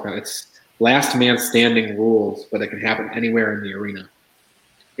not a false count. It's last man standing rules, but it can happen anywhere in the arena.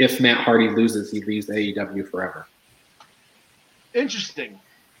 If Matt Hardy loses, he leaves AEW forever. Interesting.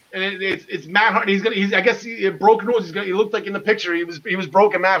 And it's Matt Hardy. I guess broken rules. He looked like in the picture he was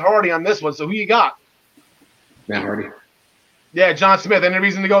broken Matt Hardy on this one. So who you got? Matt Hardy. Yeah, John Smith. Any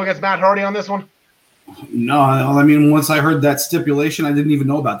reason to go against Matt Hardy on this one? No, I mean, once I heard that stipulation, I didn't even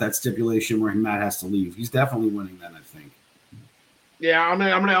know about that stipulation where Matt has to leave. He's definitely winning that, I think. Yeah, I'm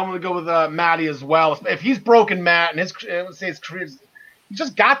gonna go with Matty as well. If he's broken Matt and his career, he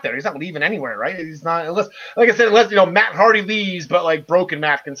just got there. He's not leaving anywhere, right? He's not unless Matt Hardy leaves, but like broken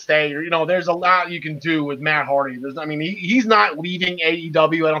Matt can stay. Or there's a lot you can do with Matt Hardy. He's not leaving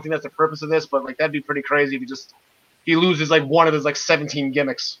AEW. I don't think that's the purpose of this, but like that'd be pretty crazy if he loses like one of his like 17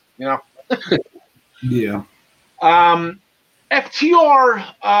 gimmicks. Yeah.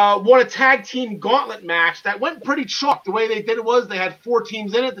 FTR won a tag team gauntlet match that went pretty chalk. The way they did it was they had 4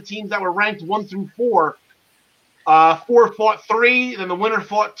 teams in it. The teams that were ranked 1 through 4. 4 fought 3, then the winner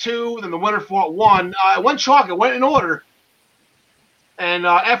fought 2, then the winner fought 1. It went chalk. It went in order. And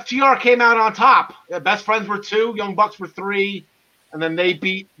FTR came out on top. Best Friends were 2, Young Bucks were 3, and then they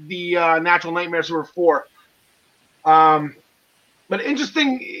beat the Natural Nightmares who were 4. But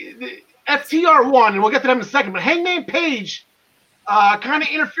interesting, FTR won, and we'll get to them in a second. But Hangman Page kind of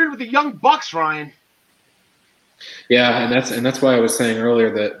interfered with the Young Bucks, Ryan. Yeah, and that's why I was saying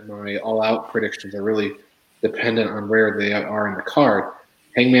earlier that my all-out predictions are really dependent on where they are in the card.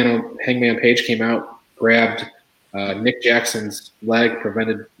 Hangman Page came out, grabbed Nick Jackson's leg,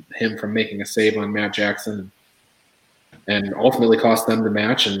 prevented him from making a save on Matt Jackson. and ultimately cost them the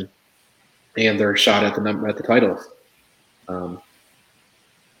match and their shot at the titles.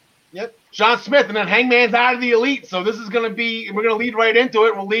 Yep. John Smith, and then Hangman's out of the Elite, so this is going to be, we're going to lead right into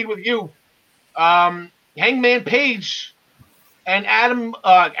it. We'll lead with you. Hangman Page and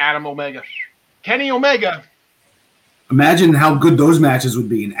Kenny Omega. Imagine how good those matches would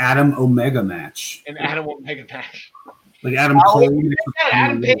be, an Adam Omega match. An Adam Omega match. Like Adam Cole.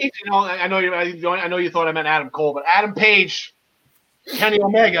 Adam Page, I know you thought I meant Adam Cole, but Adam Page, Kenny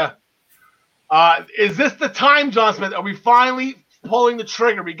Omega. Is this the time, John Smith? Are we finally pulling the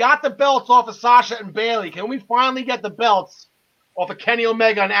trigger? We got the belts off of Sasha and Bayley. Can we finally get the belts off of Kenny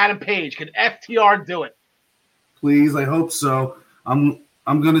Omega and Adam Page? Can FTR do it? Please, I hope so. I'm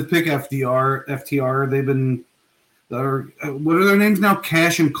gonna pick FTR. FTR. They've been. What are their names now?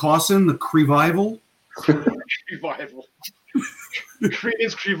 Cash and Carson, the Crevival. Crevival.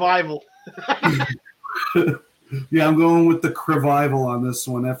 It's Crevival. Yeah, I'm going with the Crevival on this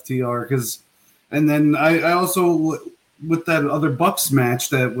one, FTR, and then I also, with that other Bucks match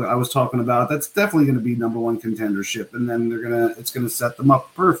that I was talking about, that's definitely going to be number one contendership, and then it's gonna set them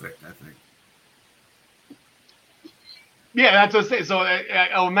up perfect, I think. Yeah, that's what I say. So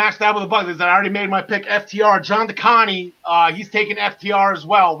I'll match that with the Bucks. I already made my pick, FTR. John DeConnie, he's taking FTR as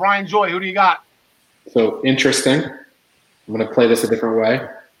well. Ryan Joy, who do you got? So interesting. I'm going to play this a different way.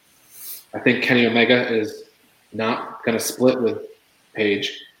 I think Kenny Omega is not going to split with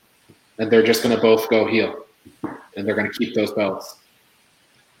Page, and they're just going to both go heel, and they're going to keep those belts.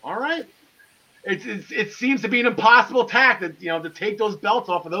 All right. It seems to be an impossible task to take those belts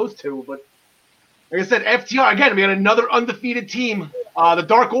off of those two, but like I said, FTR, again, we had another undefeated team. The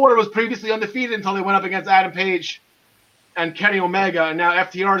Dark Order was previously undefeated until they went up against Adam Page and Kenny Omega, and now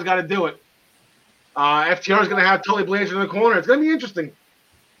FTR's got to do it. FTR's going to have Tully Blanchard in the corner. It's going to be interesting.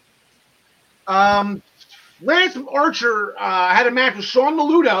 Lance Archer had a match with Sean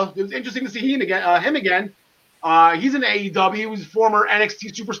Maluda. It was interesting to see him again. He's in AEW. He was a former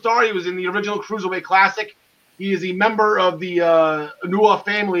NXT superstar. He was in the original Cruiserweight Classic. He is a member of the Anua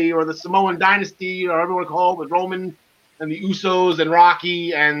family, or the Samoan dynasty, or whatever you want to call it, with Roman and the Usos and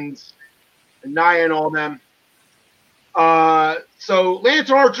Rocky and Nia and all them. So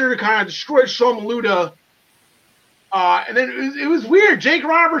Lance Archer kind of destroyed Sean Maluda. And then it was weird. Jake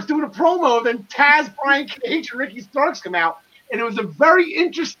Roberts doing a promo, and then Taz, Brian Cage, and Ricky Starks come out. And it was a very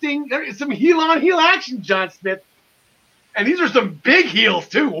interesting, some heel-on-heel action, John Smith. And these are some big heels,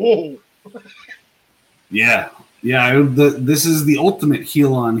 too. Whoa. Yeah. This is the ultimate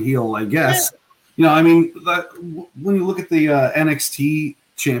heel on heel, I guess. Yeah. When you look at the NXT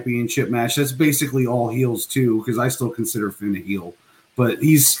championship match, that's basically all heels too, because I still consider Finn a heel, but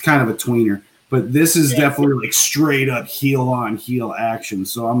he's kind of a tweener. But this is definitely like straight up heel on heel action,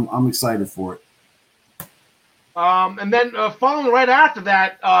 so I'm excited for it. And then following right after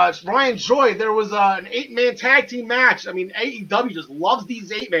that, Ryan Joy, there was an 8-man tag team match. I mean, AEW just loves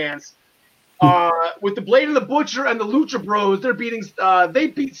these 8-mans. With the Blade and the Butcher and the Lucha Bros, they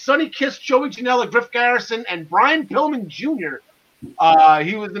beat Sonny Kiss, Joey Janela, Griff Garrison, and Brian Pillman Jr.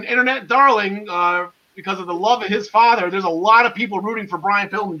 He was an internet darling because of the love of his father. There's a lot of people rooting for Brian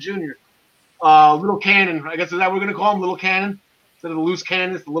Pillman Jr. Little Cannon, I guess is that what we're going to call him, Little Cannon? Instead of the loose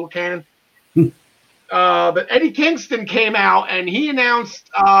cannon, it's the Little Cannon. But Eddie Kingston came out, and he announced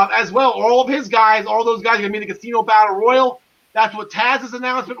as well, all those guys are going to be in the Casino Battle Royal. That's what Taz's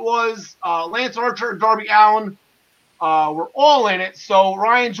announcement was. Lance Archer and Darby Allin were all in it. So,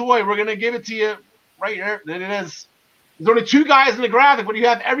 Ryan Joy, we're going to give it to you right here. There it is. There's only 2 guys in the graphic, but you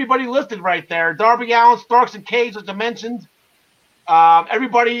have everybody listed right there. Darby Allin, Starks, and Cage, as I mentioned.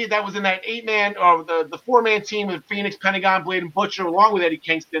 Everybody that was in that 8-man or the 4-man team with Phoenix, Pentagon, Blade, and Butcher, along with Eddie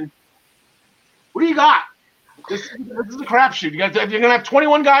Kingston. What do you got? This is a crapshoot. You're going to have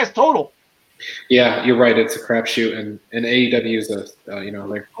 21 guys total. Yeah, you're right. It's a crapshoot, and AEW is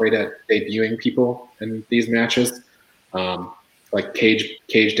they're great at debuting people in these matches. Like Cage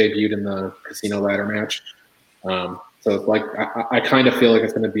debuted in the Casino Ladder match. So it's like I kind of feel like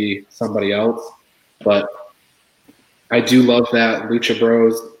it's going to be somebody else, but I do love that Lucha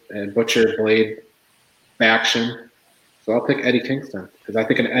Bros and Butcher Blade faction. So I'll pick Eddie Kingston because I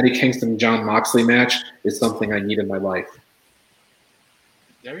think an Eddie Kingston John Moxley match is something I need in my life.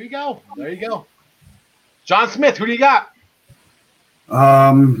 There you go. John Smith, who do you got?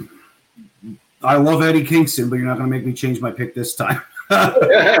 I love Eddie Kingston, but you're not going to make me change my pick this time.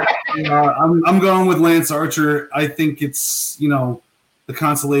 I'm going with Lance Archer. I think it's, the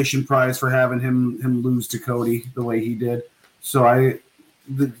consolation prize for having him lose to Cody the way he did. So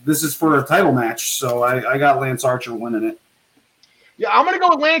this is for a title match, so I got Lance Archer winning it. Yeah, I'm gonna go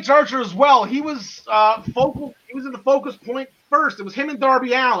with Lance Archer as well. He was focal. He was in the focus point first. It was him and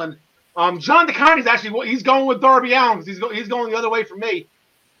Darby Allin. John DeConnie's actually he's going with Darby Allin because he's going the other way from me.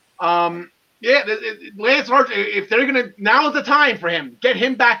 Yeah, Lance Archer. If they're gonna, now is the time for him. Get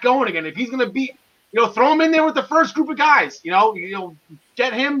him back going again. If he's gonna beat, throw him in there with the first group of guys.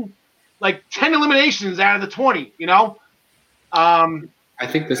 Get him like 10 eliminations out of the 20. I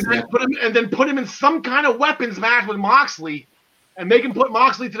think this and then put him in some kind of weapons match with Moxley, and make him put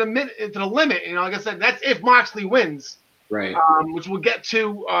Moxley to the limit. Like I said, that's if Moxley wins, right? Which we'll get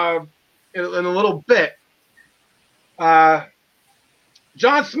to in a little bit.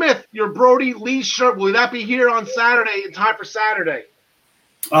 John Smith, your Brody Lee shirt, will that be here on Saturday in time for Saturday?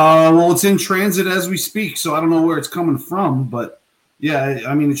 Well, it's in transit as we speak, so I don't know where it's coming from, but yeah,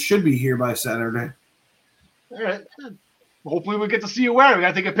 I mean, it should be here by Saturday. All right. Hopefully we get to see you wear it. We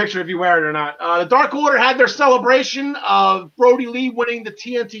got to take a picture if you wear it or not. The Dark Order had their celebration of Brody Lee winning the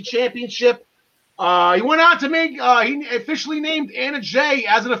TNT Championship. He went on to make he officially named Anna Jay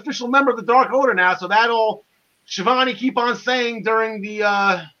as an official member of the Dark Order now, so that'll Shivani keep on saying during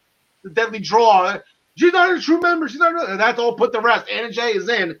the Deadly Draw. She's not a true member. She's not. That's all put the rest. Anna Jay is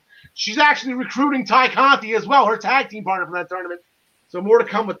in. She's actually recruiting Ty Conti as well, her tag team partner from that tournament. So more to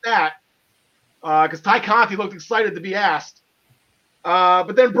come with that. Because Ty Conti looked excited to be asked.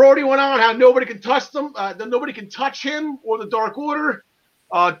 But then Brody went on how nobody can touch them. Nobody can touch him or the Dark Order.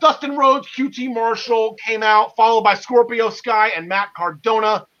 Dustin Rhodes, QT Marshall came out, followed by Scorpio Sky and Matt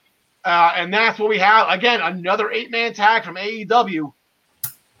Cardona. And that's what we have. Again, another 8-man tag from AEW.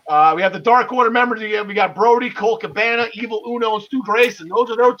 We have the Dark Order members. We got Brody, Colt Cabana, Evil Uno, and Stu Grayson.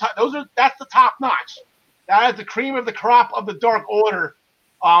 That's the top notch. That is the cream of the crop of the Dark Order.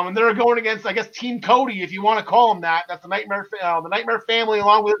 And they're going against, I guess, Team Cody, if you want to call them that. That's the Nightmare family,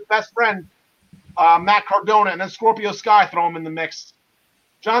 along with his best friend, Matt Cardona, and then Scorpio Sky, throw him in the mix.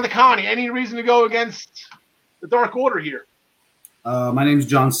 John DeConnie, any reason to go against the Dark Order here? My name's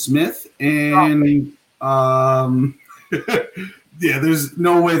John Smith, and yeah, there's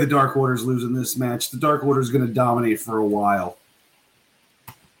no way the Dark Order's losing this match. The Dark Order's going to dominate for a while.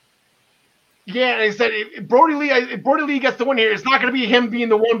 Yeah, and he said if Brody Lee gets the win here, it's not going to be him being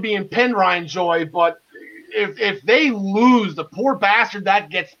the one being pinned, Ryan Joy. But if they lose, the poor bastard that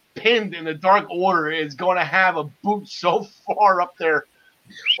gets pinned in the Dark Order is going to have a boot so far up there.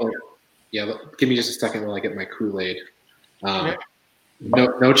 Well, yeah, give me just a second while I get my Kool-Aid.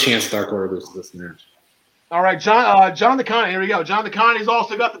 No chance Dark Order loses this match. All right, John DeConnie, here we go. John DeConnie's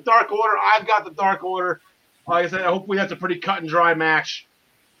also got the Dark Order. I've got the Dark Order. Like I said, hopefully that's a pretty cut and dry match.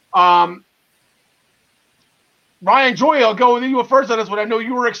 Ryan Joy, I'll go with you first on this one. I know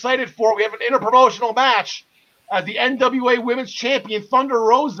you were excited for it. We have an interpromotional match as the NWA Women's Champion, Thunder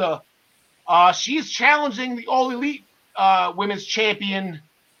Rosa. She's challenging the All Elite Women's Champion,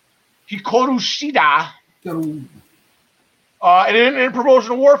 Hikaru Shida. In an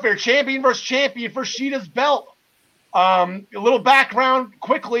interpromotional warfare, champion versus champion for Shida's belt. A little background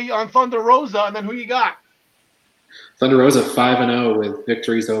quickly on Thunder Rosa, and then who you got? Thunder Rosa 5-0 with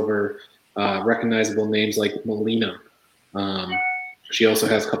victories over recognizable names like Melina. She also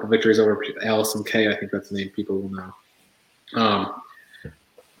has a couple victories over Allison Kay. I think that's the name people will know.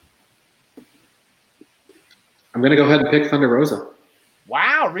 I'm going to go ahead and pick Thunder Rosa.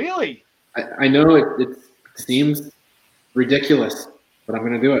 Wow, really? I know it seems ridiculous, but I'm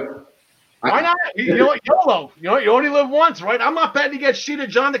going to do it. Why not? You know what? YOLO. You only live once, right? I'm not betting against Shida.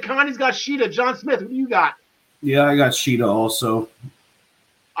 John DeConnie's got Shida. John Smith, who do you got? Yeah, I got Shida also.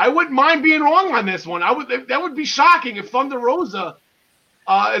 I wouldn't mind being wrong on this one. That would be shocking if Thunder Rosa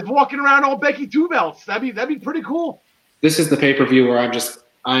is walking around all Becky Two Belts. That'd be pretty cool. This is the pay-per-view where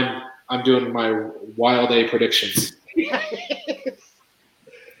I'm doing my Wild A predictions.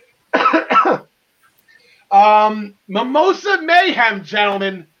 Mimosa Mayhem,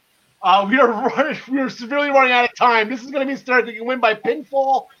 gentlemen. We are severely running out of time. This is going to be started. You can win by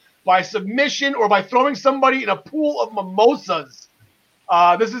pinfall, by submission, or by throwing somebody in a pool of mimosas.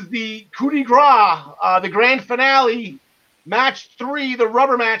 This is the coup de grace, the grand finale, match 3, the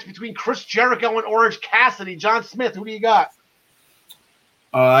rubber match between Chris Jericho and Orange Cassidy. John Smith, who do you got?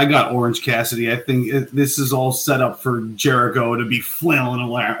 I got Orange Cassidy. I think this is all set up for Jericho to be flailing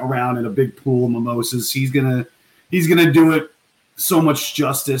around in a big pool of mimosas. He's gonna do it so much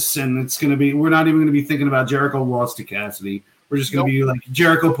justice, and it's gonna be. We're not even gonna be thinking about Jericho lost to Cassidy. We're just gonna be like,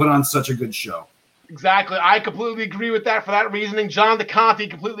 Jericho put on such a good show. Exactly. I completely agree with that for that reasoning. John DeContie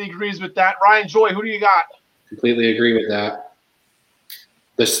completely agrees with that. Ryan Joy, who do you got? Completely agree with that.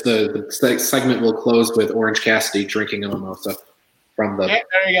 The segment will close with Orange Cassidy drinking a mimosa from the. Yeah,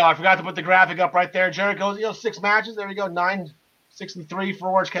 there you go. I forgot to put the graphic up right there. Jericho's 6 matches. There you go. 9 6-3 for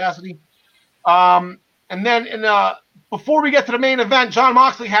Orange Cassidy. And then before we get to the main event, Jon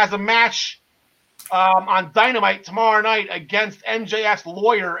Moxley has a match on Dynamite tomorrow night against MJF's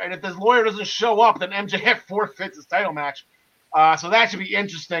lawyer. And if his lawyer doesn't show up, then MJF forfeits his title match. So that should be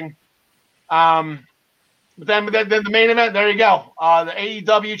interesting. But then the main event, there you go. The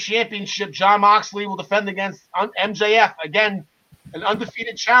AEW Championship, Jon Moxley will defend against MJF. Again, an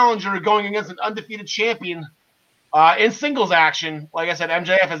undefeated challenger going against an undefeated champion in singles action. Like I said,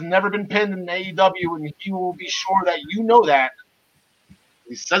 MJF has never been pinned in AEW, and he will be sure that you know that.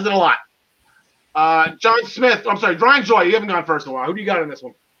 He says it a lot. Ryan Joy, you haven't gone first in a while. Who do you got in this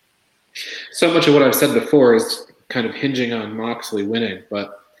one? So much of what I've said before is kind of hinging on Moxley winning,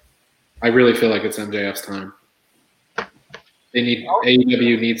 but I really feel like it's MJF's time.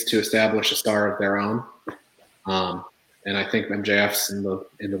 AEW needs to establish a star of their own, and I think MJF's in the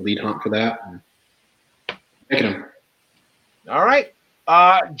lead hunt for that. And picking him. All right,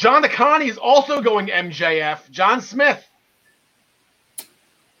 John Takani is also going MJF. John Smith.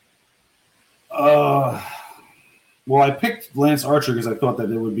 Well, I picked Lance Archer because I thought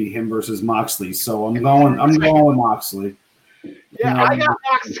that it would be him versus Moxley. So I'm going with Moxley. Yeah, I got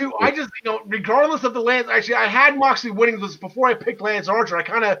Mox too. I just, regardless of the Lance, actually, I had Moxley winning this before I picked Lance Archer. I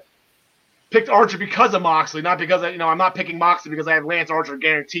kind of picked Archer because of Moxley, not because I'm not picking Moxley because I have Lance Archer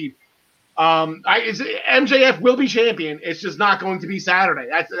guaranteed. MJF will be champion. It's just not going to be Saturday.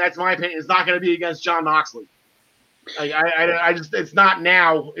 That's my opinion. It's not going to be against Jon Moxley. I just, it's not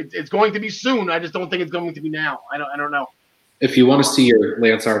now. It's going to be soon. I just don't think it's going to be now. I don't know. If you want to see your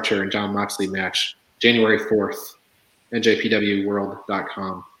Lance Archer and Jon Moxley match, January 4th,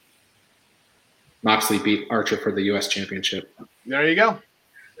 NJPWWorld.com. Moxley beat Archer for the U.S. Championship. There you go.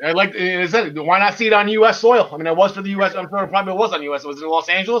 Why not see it on U.S. soil? I mean, it was for the U.S. I'm sure it probably was on U.S. Was it in Los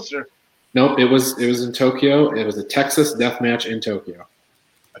Angeles or? Nope, it was in Tokyo. It was a Texas death match in Tokyo.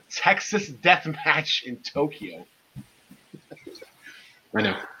 A Texas death match in Tokyo. I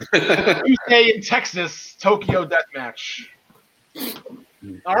know. Tuesday in Texas, Tokyo death match.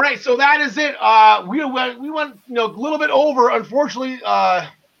 All right, so that is it. We went a little bit over. Unfortunately,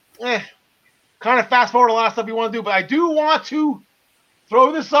 kind of fast forward a lot of stuff we want to do, but I do want to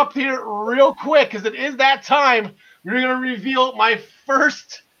throw this up here real quick because it is that time. We're going to reveal my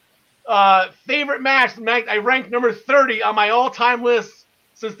first favorite match. I ranked number 30 on my all-time list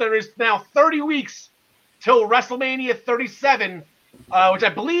since there is now 30 weeks till WrestleMania 37. Which I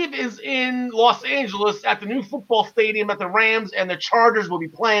believe is in Los Angeles at the new football stadium that the Rams and the Chargers will be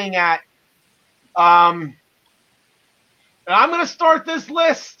playing at. And I'm going to start this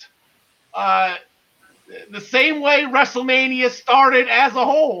list the same way WrestleMania started as a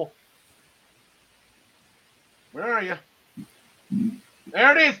whole. Where are you?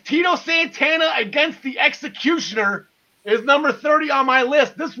 There it is. Tito Santana against the Executioner is number 30 on my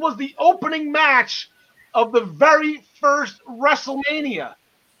list. This was the opening match of the very first WrestleMania.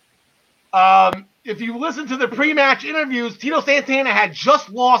 If you listen to the pre-match interviews, Tito Santana had just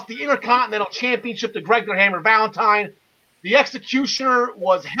lost the Intercontinental Championship to Greg the Hammer Valentine. The Executioner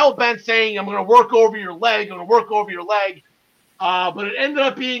was hell-bent saying, I'm going to work over your leg, but it ended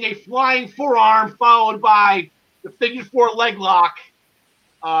up being a flying forearm followed by the figure four leg lock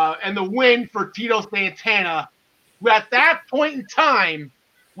and the win for Tito Santana, who at that point in time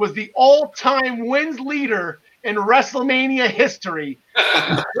was the all-time wins leader in WrestleMania history.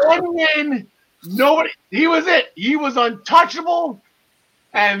 One win, he was it. He was untouchable,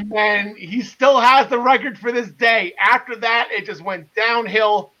 and then he still has the record for this day. After that, it just went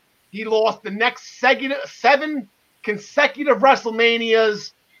downhill. He lost the next 7 consecutive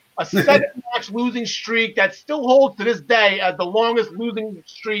WrestleManias, a 7-match losing streak that still holds to this day as the longest losing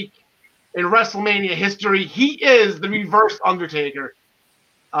streak in WrestleMania history. He is the reverse Undertaker.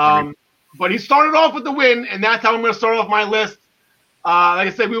 But he started off with the win, and that's how I'm going to start off my list. Like I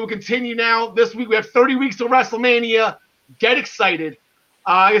said, we will continue now. This week we have 30 weeks to WrestleMania. Get excited.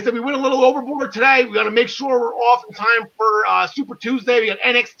 Like I said, we went a little overboard today. We got to make sure we're off in time for Super Tuesday. We got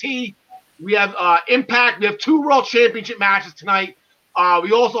NXT. We have Impact. We have 2 World Championship matches tonight.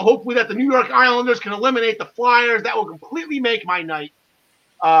 We also hopefully that the New York Islanders can eliminate the Flyers. That will completely make my night.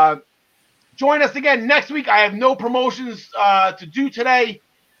 Join us again next week. I have no promotions to do today.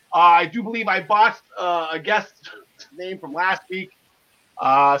 I do believe I botched a guest name from last week.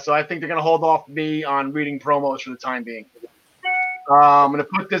 So I think they're going to hold off me on reading promos for the time being. I'm going to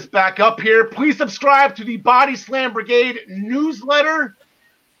put this back up here. Please subscribe to the Body Slam Brigade newsletter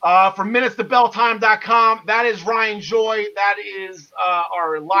from minutestobelltime.com. That is Ryan Joy. That is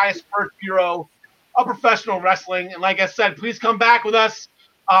our Elias First Bureau of Professional Wrestling. And like I said, please come back with us.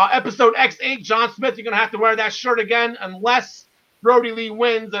 Episode X8, John Smith, you're going to have to wear that shirt again unless Brody Lee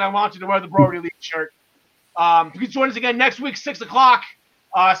wins, and I want you to wear the Brody Lee shirt. Please join us again next week, 6 o'clock.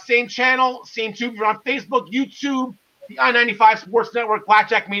 Same channel, same tube. We're on Facebook, YouTube, the I-95 Sports Network,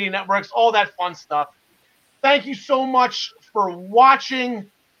 Blackjack Media Networks, all that fun stuff. Thank you so much for watching.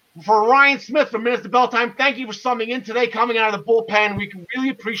 For Ryan Smith from Minutes to Bell Time, thank you for summing in today, coming out of the bullpen. We can really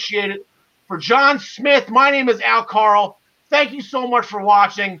appreciate it. For John Smith, my name is Al Carl. Thank you so much for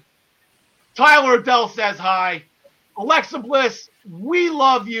watching. Tyler Adele says hi. Alexa Bliss, we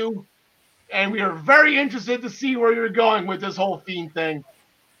love you. And we are very interested to see where you're going with this whole Fiend thing.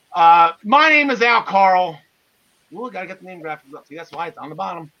 My name is Al Carl. Ooh, got to get the name graphics up. See, that's why it's on the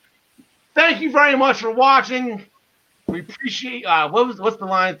bottom. Thank you very much for watching. We appreciate what's the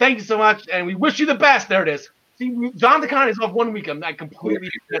line? Thank you so much, and we wish you the best. There it is. See, John DeCon is off 1 week. I completely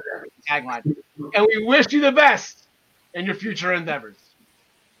forget the tagline. And we wish you the best in your future endeavors.